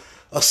know,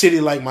 a city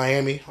like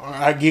Miami.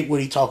 I get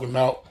what he talking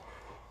about.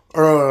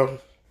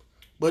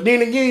 But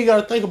then again, you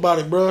got to think about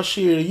it, bro.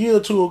 Shit, a year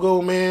or two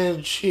ago,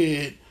 man,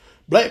 shit,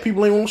 black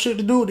people ain't want shit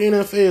to do with the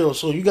NFL.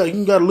 So you got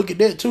to look at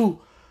that, too.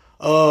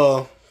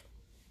 I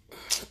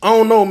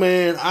don't know,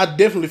 man. I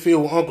definitely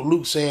feel what Uncle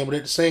Luke's saying, but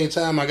at the same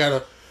time, I got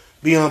to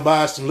be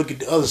unbiased and look at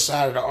the other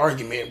side of the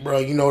argument, bro.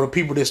 You know, the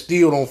people that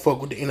still don't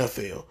fuck with the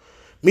NFL.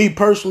 Me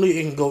personally,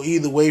 it can go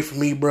either way for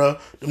me, bro.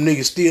 Them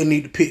niggas still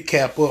need to pick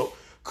cap up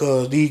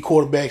because these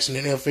quarterbacks in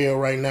the NFL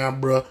right now,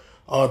 bro,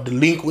 are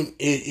delinquent.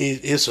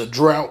 It's a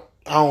drought.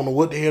 I don't know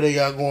what the hell they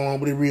got going on,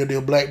 but they real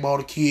deal blackball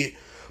the kid.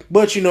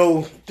 But, you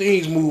know,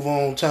 things move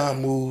on,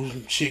 time moves,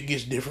 and shit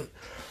gets different.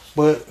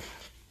 But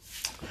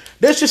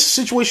that's just the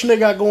situation they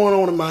got going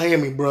on in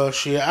Miami, bro.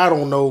 Shit, I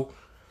don't know.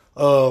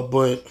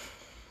 But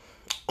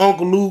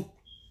Uncle Luke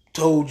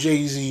told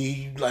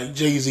Jay-Z, like,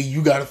 Jay-Z,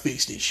 you got to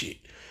fix this shit.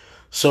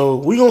 So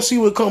we gonna see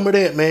what come of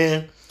that,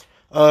 man.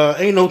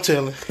 Ain't no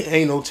telling.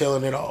 Ain't no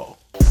telling at all.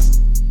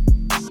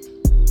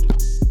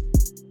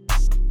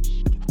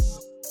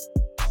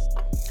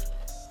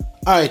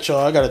 Alright,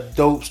 y'all. I got a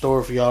dope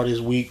story for y'all this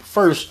week.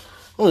 First,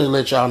 I'm gonna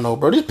let y'all know,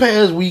 bro. This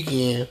past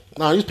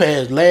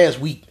last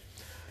week,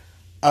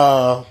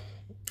 I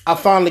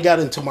finally got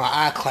into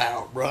my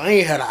iCloud, bro. I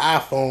ain't had an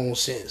iPhone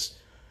since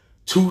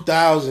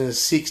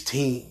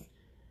 2016.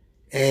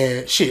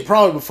 And shit,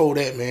 probably before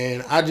that,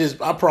 man.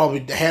 I probably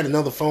had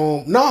another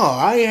phone. No,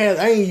 I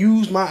ain't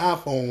used my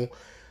iPhone,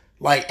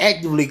 like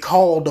actively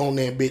called on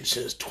that bitch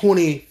since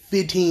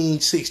 2015,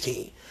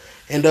 16.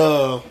 And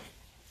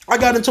I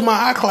got into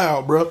my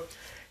iCloud, bro.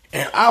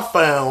 And I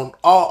found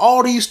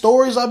all these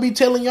stories I be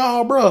telling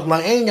y'all, bro.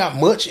 Like, I ain't got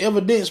much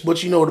evidence,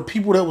 but you know, the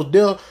people that was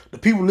there, the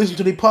people listening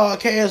to the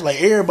podcast,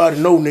 like everybody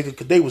know, nigga,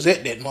 because they was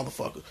at that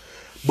motherfucker.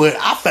 But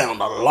I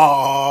found a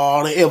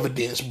lot of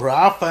evidence, bro.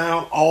 I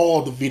found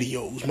all the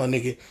videos, my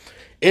nigga.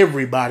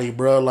 Everybody,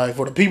 bro. Like,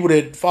 for the people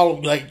that follow,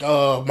 like,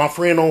 my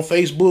friend on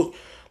Facebook,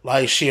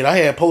 like, shit, I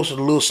had posted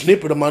a little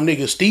snippet of my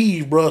nigga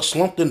Steve, bro,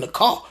 slumped in the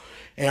car.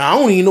 And I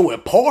don't even know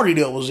what party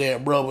that was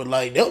at, bro. But,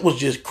 like, that was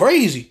just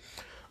crazy.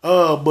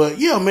 But,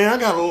 yeah, man, I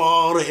got a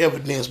lot of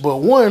evidence. But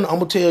one, I'm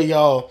going to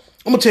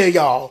tell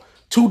y'all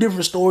two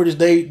different stories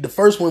today. The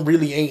first one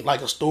really ain't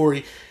like a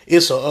story.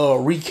 It's a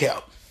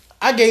recap.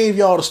 I gave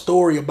y'all the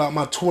story about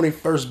my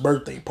 21st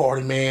birthday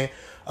party, man.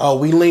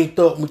 We linked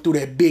up, we threw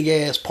that big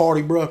ass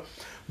party, bro.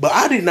 But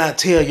I did not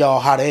tell y'all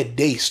how that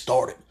day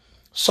started.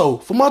 So,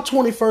 for my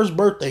 21st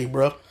birthday,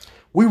 bro,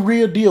 we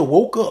real deal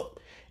woke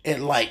up at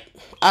like,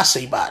 I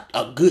say about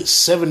a good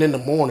 7 in the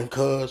morning,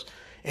 cuz.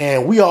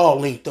 And we all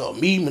linked up.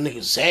 Me, my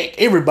nigga Zach,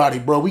 everybody,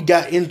 bro. We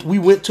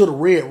went to the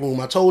red room.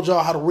 I told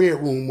y'all how the red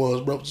room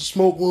was, bro. It was a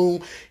smoke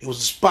room. It was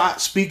a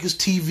spot, speakers,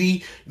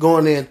 TV. Go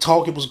in there and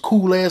talk. It was a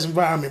cool ass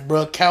environment,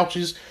 bro.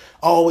 Couches,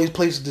 always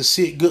places to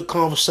sit, good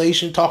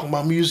conversation, talking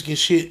about music and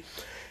shit.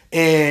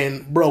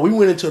 And, bro, we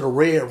went into the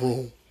red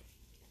room.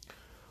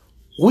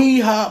 We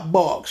hot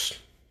boxed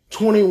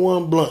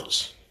 21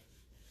 blunts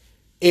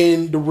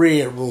in the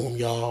red room,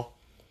 y'all.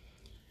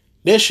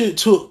 That shit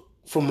took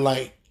from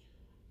like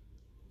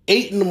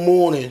 8 in the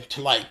morning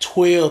to like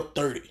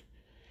 12:30.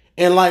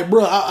 And like,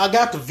 bro, I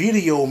got the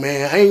video,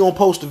 man. I ain't gonna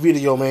post the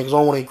video, man, because I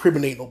don't want to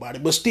incriminate nobody.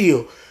 But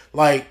still,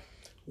 like,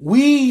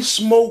 we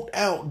smoked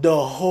out the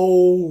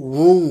whole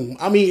room.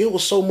 I mean, it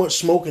was so much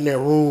smoke in that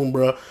room,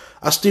 bro.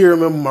 I still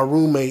remember my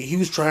roommate. He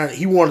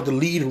wanted to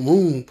leave the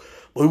room.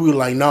 But we were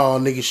like, nah,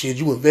 nigga, shit,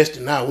 you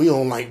invested now. We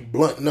on like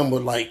blunt number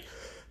like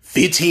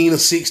 15 or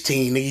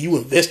 16, nigga. You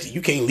invested.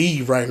 You can't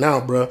leave right now,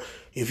 bro.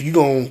 If you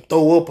gonna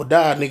throw up or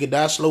die, nigga,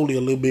 die slowly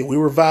a little bit. We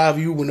revive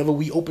you whenever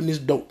we open this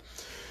door.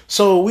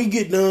 So we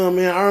get done,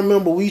 man. I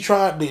remember we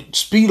tried to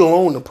speed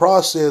along the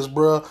process,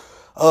 bro.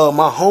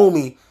 My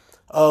homie,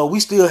 we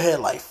still had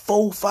like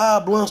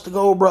 4-5 blunts to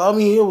go, bro. I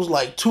mean, it was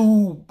like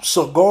 2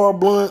 cigar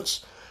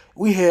blunts.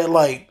 We had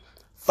like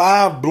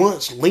 5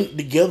 blunts linked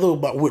together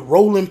with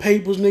rolling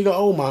papers, nigga.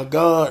 Oh my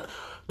God.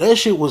 That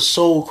shit was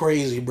so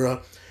crazy,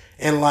 bro.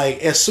 And like,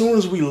 as soon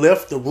as we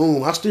left the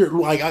room, I still,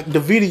 like, the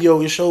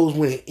video, it shows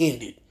when it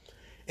ended.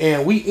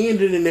 And we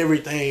ended and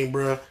everything,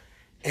 bro.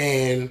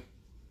 And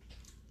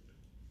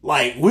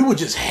like, we were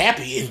just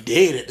happy and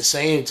dead at the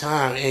same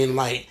time. And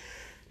like,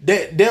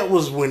 that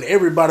was when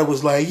everybody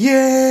was like,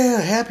 yeah,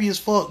 happy as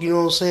fuck, you know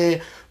what I'm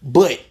saying?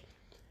 But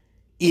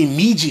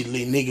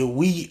immediately, nigga,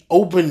 we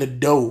opened the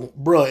door,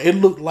 bro. It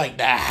looked like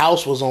the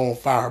house was on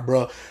fire,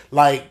 bro.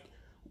 Like,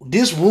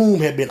 this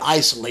room had been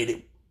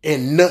isolated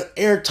and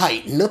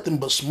airtight, nothing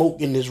but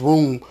smoke in this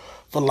room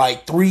for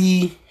like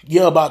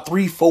about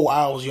 3-4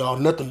 hours, y'all.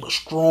 Nothing but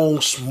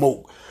strong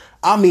smoke.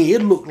 I mean,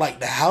 it looked like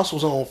the house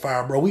was on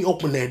fire, bro. We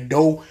opened that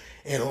door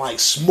and like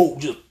smoke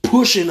just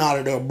pushing out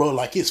of there, bro.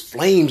 Like it's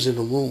flames in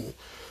the room.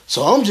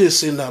 So I'm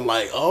just sitting there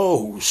like,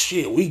 oh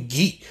shit, we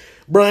geek.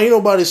 Bro, ain't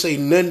nobody say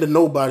nothing to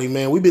nobody,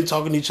 man. We've been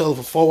talking to each other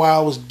for 4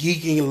 hours,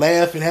 geeking,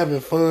 laughing, having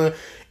fun.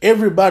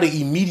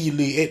 Everybody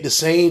immediately at the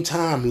same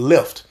time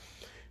left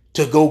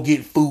to go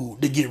get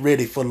food, to get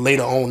ready for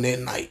later on that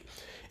night.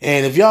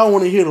 And if y'all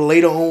want to hear the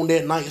later on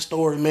that night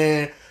story,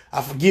 man,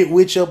 I forget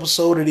which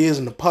episode it is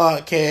in the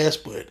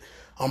podcast, but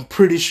I'm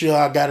pretty sure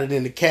I got it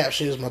in the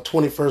captions, my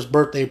 21st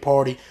birthday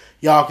party.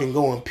 Y'all can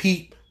go and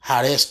peep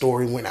how that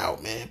story went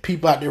out, man.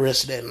 Peep out the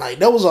rest of that night.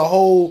 That was a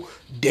whole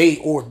day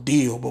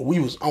ordeal, but we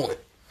was on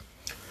it.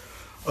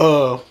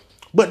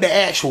 But the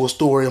actual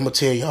story I'm going to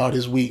tell y'all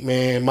this week,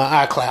 man,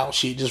 my iCloud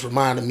shit just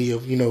reminded me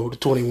of, the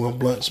 21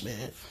 blunts,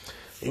 man.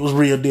 It was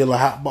real deal, a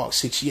hot box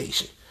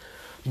situation.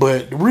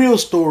 But the real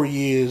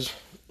story is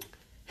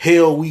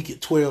Hell Week at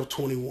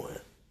 12/21.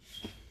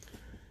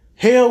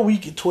 Hell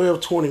Week at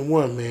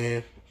 12/21,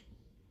 man.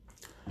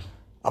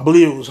 I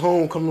believe it was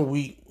Homecoming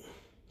Week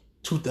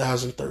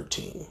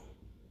 2013.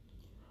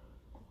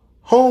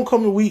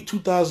 Homecoming Week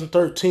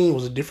 2013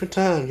 was a different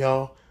time,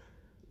 y'all.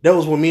 That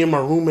was when me and my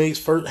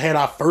roommates had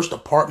our first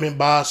apartment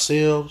by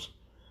ourselves.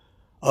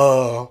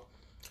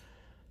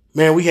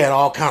 Man, we had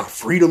all kind of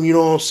freedom, you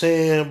know what I'm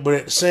saying? But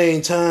at the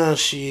same time,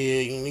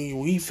 shit,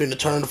 we finna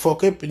turn the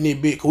fuck up in this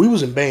bit, because we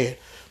was in band.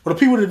 For the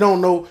people that don't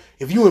know,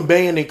 if you in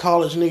band in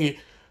college, nigga,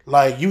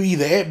 like, you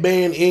either at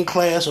band, in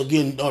class, or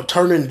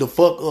turning the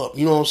fuck up,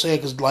 you know what I'm saying?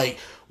 Because, like,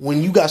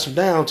 when you got some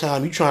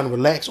downtime, you trying to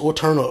relax or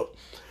turn up.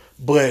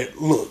 But,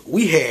 look,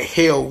 we had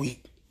Hell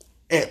Week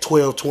at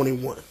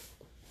 12/21.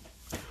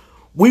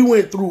 We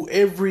went through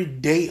every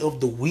day of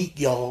the week,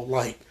 y'all.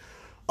 Like,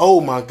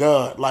 oh my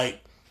God, like,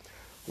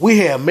 we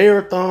had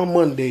Marathon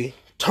Monday,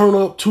 Turn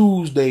Up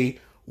Tuesday,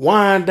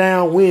 Wind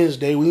Down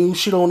Wednesday. We didn't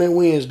shit on that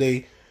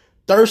Wednesday.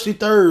 Thirsty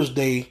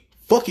Thursday,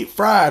 Fuck It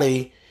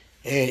Friday,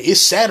 and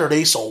it's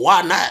Saturday, so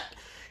why not?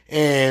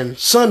 And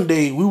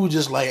Sunday, we were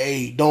just like,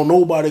 hey, don't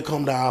nobody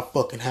come to our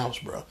fucking house,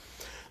 bro.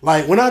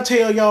 Like, when I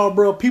tell y'all,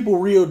 bro, people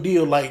real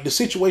deal, like, the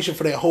situation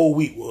for that whole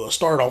week was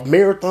started off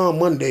Marathon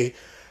Monday.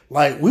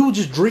 Like, we were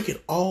just drinking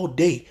all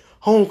day.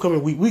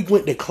 Homecoming week, we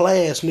went to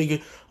class,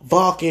 nigga,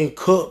 vodka in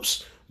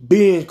cups,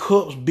 beer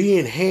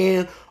in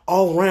hand,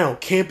 all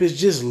around campus,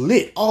 just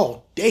lit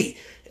all day.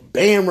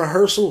 Band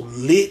rehearsal,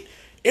 lit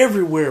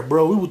everywhere,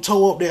 bro. We would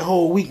toe up that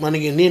whole week, my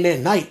nigga. And then that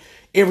night,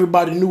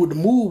 everybody knew what the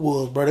mood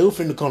was, bro. They were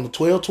finna come to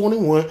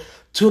 12/21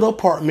 to the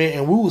apartment,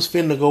 and we was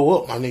finna go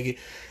up, my nigga.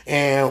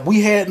 And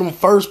we had them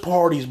first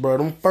parties, bro,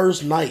 them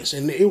first nights,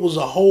 and it was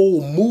a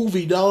whole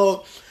movie,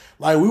 dog.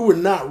 Like, we were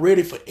not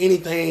ready for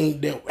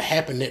anything that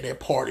happened at that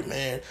party,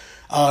 man.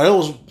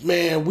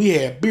 We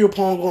had beer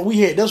pong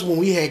going. That's when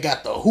we had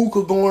got the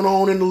hookah going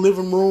on in the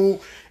living room.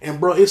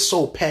 And, bro, it's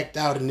so packed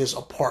out in this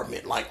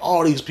apartment. Like,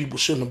 all these people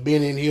shouldn't have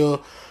been in here.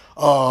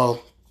 Oh,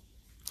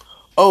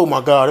 my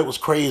God, it was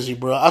crazy,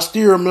 bro. I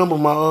still remember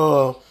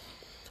my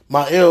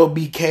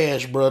LB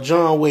Cash, bro,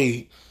 John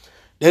Wade.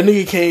 That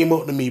nigga came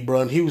up to me, bro,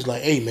 and he was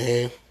like, hey,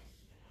 man,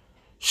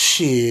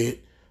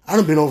 shit, I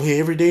done been over here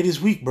every day this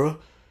week, bro.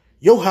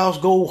 Your house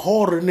go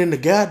harder than the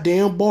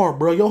goddamn bar,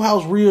 bro. Your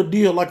house real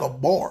deal like a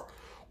bar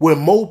with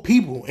more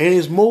people, and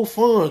it's more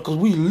fun because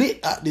we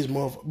lit out this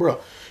motherfucker, bro.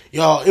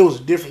 Y'all, it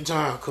was a different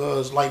time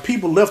because, like,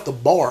 people left the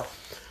bar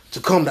to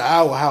come to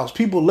our house.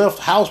 People left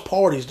house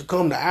parties to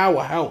come to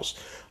our house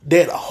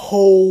that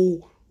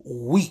whole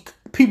week.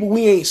 People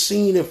we ain't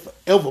seen in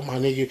forever, my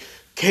nigga,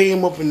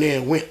 came up in there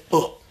and went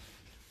up.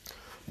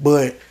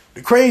 But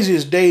the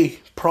craziest day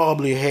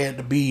probably had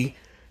to be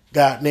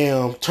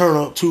goddamn Turn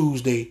Up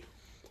Tuesday.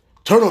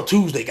 Turn Up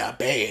Tuesday got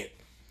bad.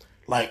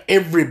 Like,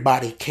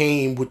 everybody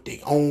came with their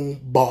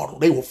own bottle.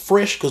 They were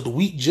fresh because the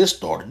week just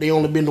started. They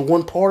only been to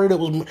one party. It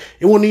wasn't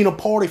even a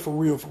party for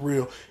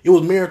real. It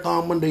was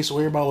Marathon Monday, so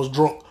everybody was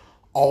drunk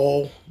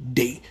all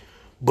day.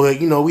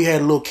 But, you know, we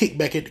had a little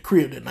kickback at the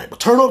crib that night.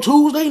 But Turn Up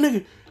Tuesday,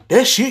 nigga,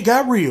 that shit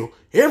got real.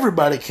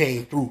 Everybody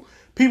came through.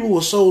 People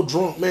were so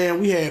drunk, man.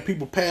 We had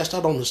people passed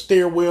out on the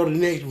stairwell the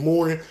next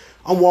morning.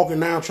 I'm walking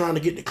down trying to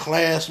get to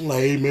class. I'm like,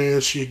 hey, man,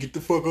 shit, get the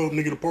fuck up,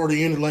 nigga. The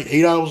party ended like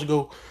 8 hours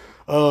ago.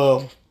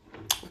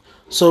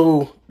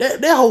 So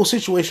that whole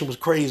situation was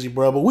crazy,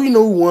 bro. But we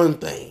knew one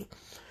thing.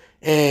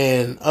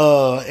 And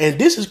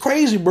this is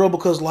crazy, bro,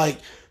 because, like,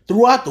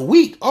 throughout the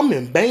week, I'm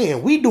in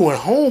band. We doing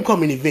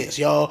homecoming events,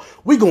 y'all.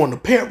 We going to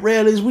pep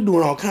rallies. We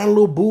doing all kind of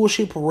little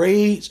bullshit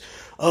parades.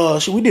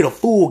 So we did a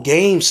full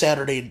game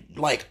Saturday,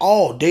 like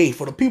all day.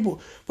 For the people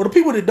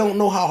that don't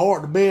know how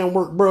hard the band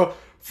worked, bro,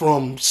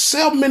 from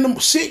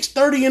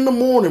 6:30 in the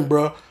morning,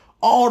 bro,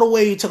 all the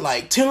way to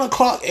like 10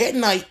 o'clock at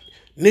night,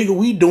 nigga,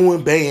 we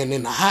doing band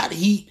in the hot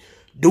heat,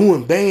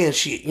 doing band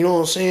shit. You know what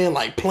I'm saying?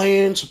 Like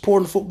playing,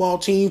 supporting the football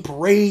team,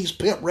 parades,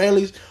 pep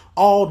rallies,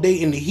 all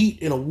day in the heat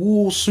in a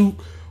wool suit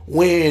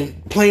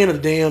when playing a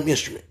damn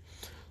instrument.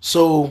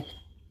 So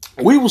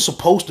we were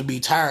supposed to be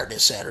tired that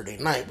Saturday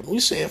night, but we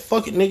said,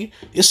 fuck it, nigga.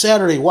 It's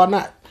Saturday. Why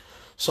not?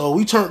 So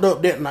we turned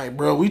up that night,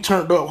 bro. We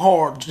turned up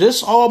hard.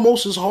 Just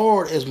almost as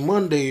hard as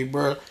Monday,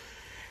 bro.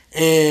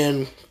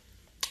 And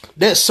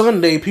that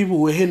Sunday, people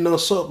were hitting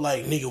us up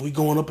like, nigga, we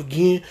going up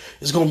again.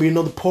 It's going to be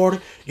another party.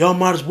 Y'all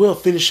might as well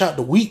finish out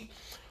the week.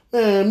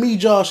 Man, me,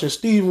 Josh, and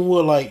Steven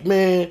were like,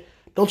 man,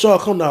 don't y'all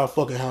come to our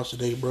fucking house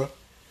today, bro.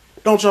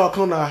 Don't y'all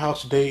come to our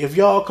house today. If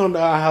y'all come to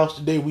our house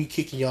today, we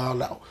kicking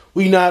y'all out.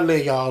 We not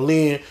letting y'all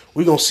in.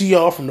 We gonna see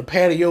y'all from the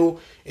patio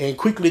and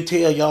quickly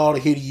tell y'all to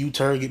hit a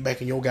U-turn, get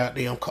back in your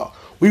goddamn car.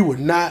 We were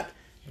not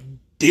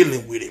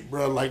dealing with it,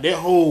 bro. Like, that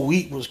whole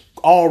week was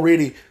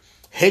already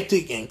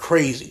hectic and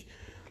crazy.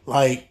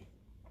 Like,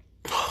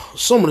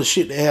 some of the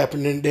shit that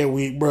happened in that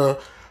week, bro.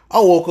 I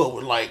woke up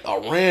with like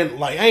a random,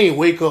 like I ain't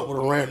wake up with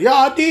a random. Yeah,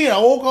 I did. I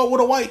woke up with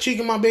a white chick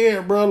in my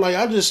bed, bro. Like,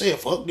 I just said,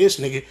 fuck this,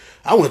 nigga.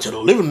 I went to the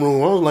living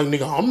room. I was like,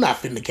 nigga, I'm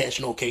not finna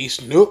catch no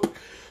case. Nope.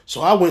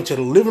 So I went to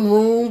the living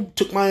room,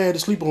 took my ass to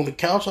sleep on the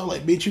couch. I was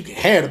like, bitch, you can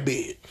have the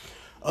bed.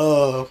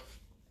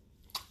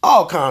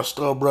 All kind of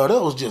stuff, bro. That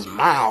was just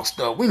mild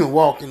stuff. We done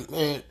walked in,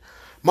 man.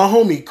 My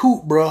homie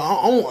Coop,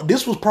 bro.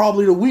 This was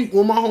probably the week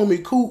when my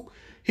homie Coop,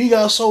 he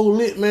got so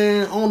lit,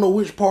 man. I don't know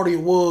which party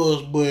it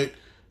was, but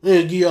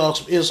let's give y'all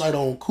some insight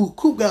on Coop.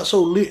 Coop got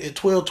so lit at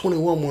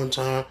 12:21 one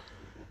time.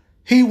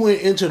 He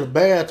went into the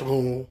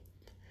bathroom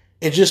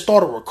and just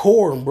started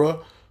recording,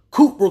 bro.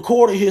 Coop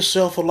recorded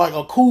himself for like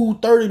a cool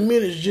 30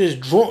 minutes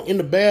just drunk in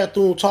the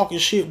bathroom talking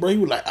shit, bro. He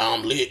was like,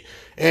 I'm lit.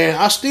 And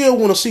I still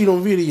want to see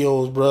them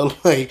videos, bro.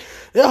 Like,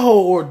 that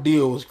whole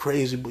ordeal was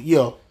crazy. But,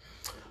 yeah.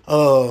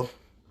 For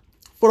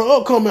the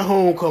upcoming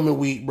homecoming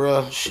week,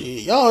 bro,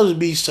 shit, y'all just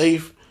be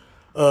safe.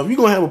 If you're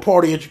going to have a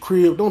party at your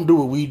crib, don't do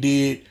what we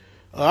did.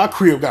 Our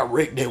crib got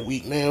wrecked that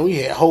week, man. We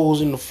had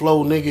holes in the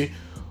floor, nigga.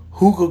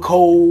 Hookah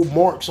coal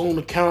marks on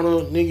the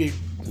counter, nigga.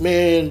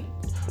 Man,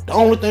 the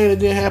only thing that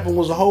didn't happen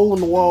was a hole in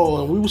the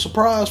wall. And we were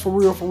surprised for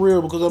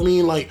real, because, I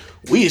mean, like,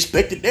 we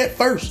expected that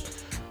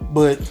first.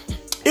 But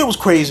it was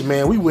crazy,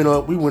 man. We went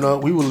up, we were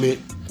lit.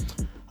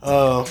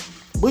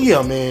 But,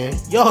 yeah, man,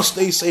 y'all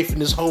stay safe in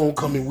this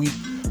homecoming week,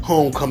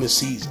 homecoming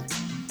season.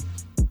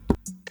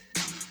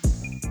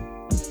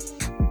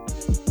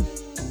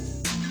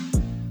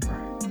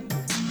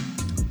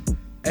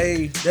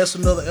 Hey, that's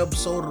another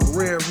episode of The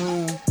Red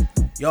Room.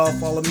 Y'all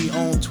follow me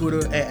on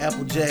Twitter at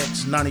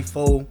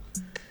AppleJacks94.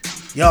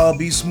 Y'all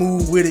be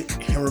smooth with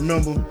it. And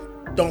remember,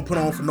 don't put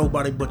on for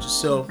nobody but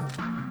yourself.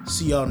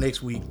 See y'all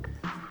next week.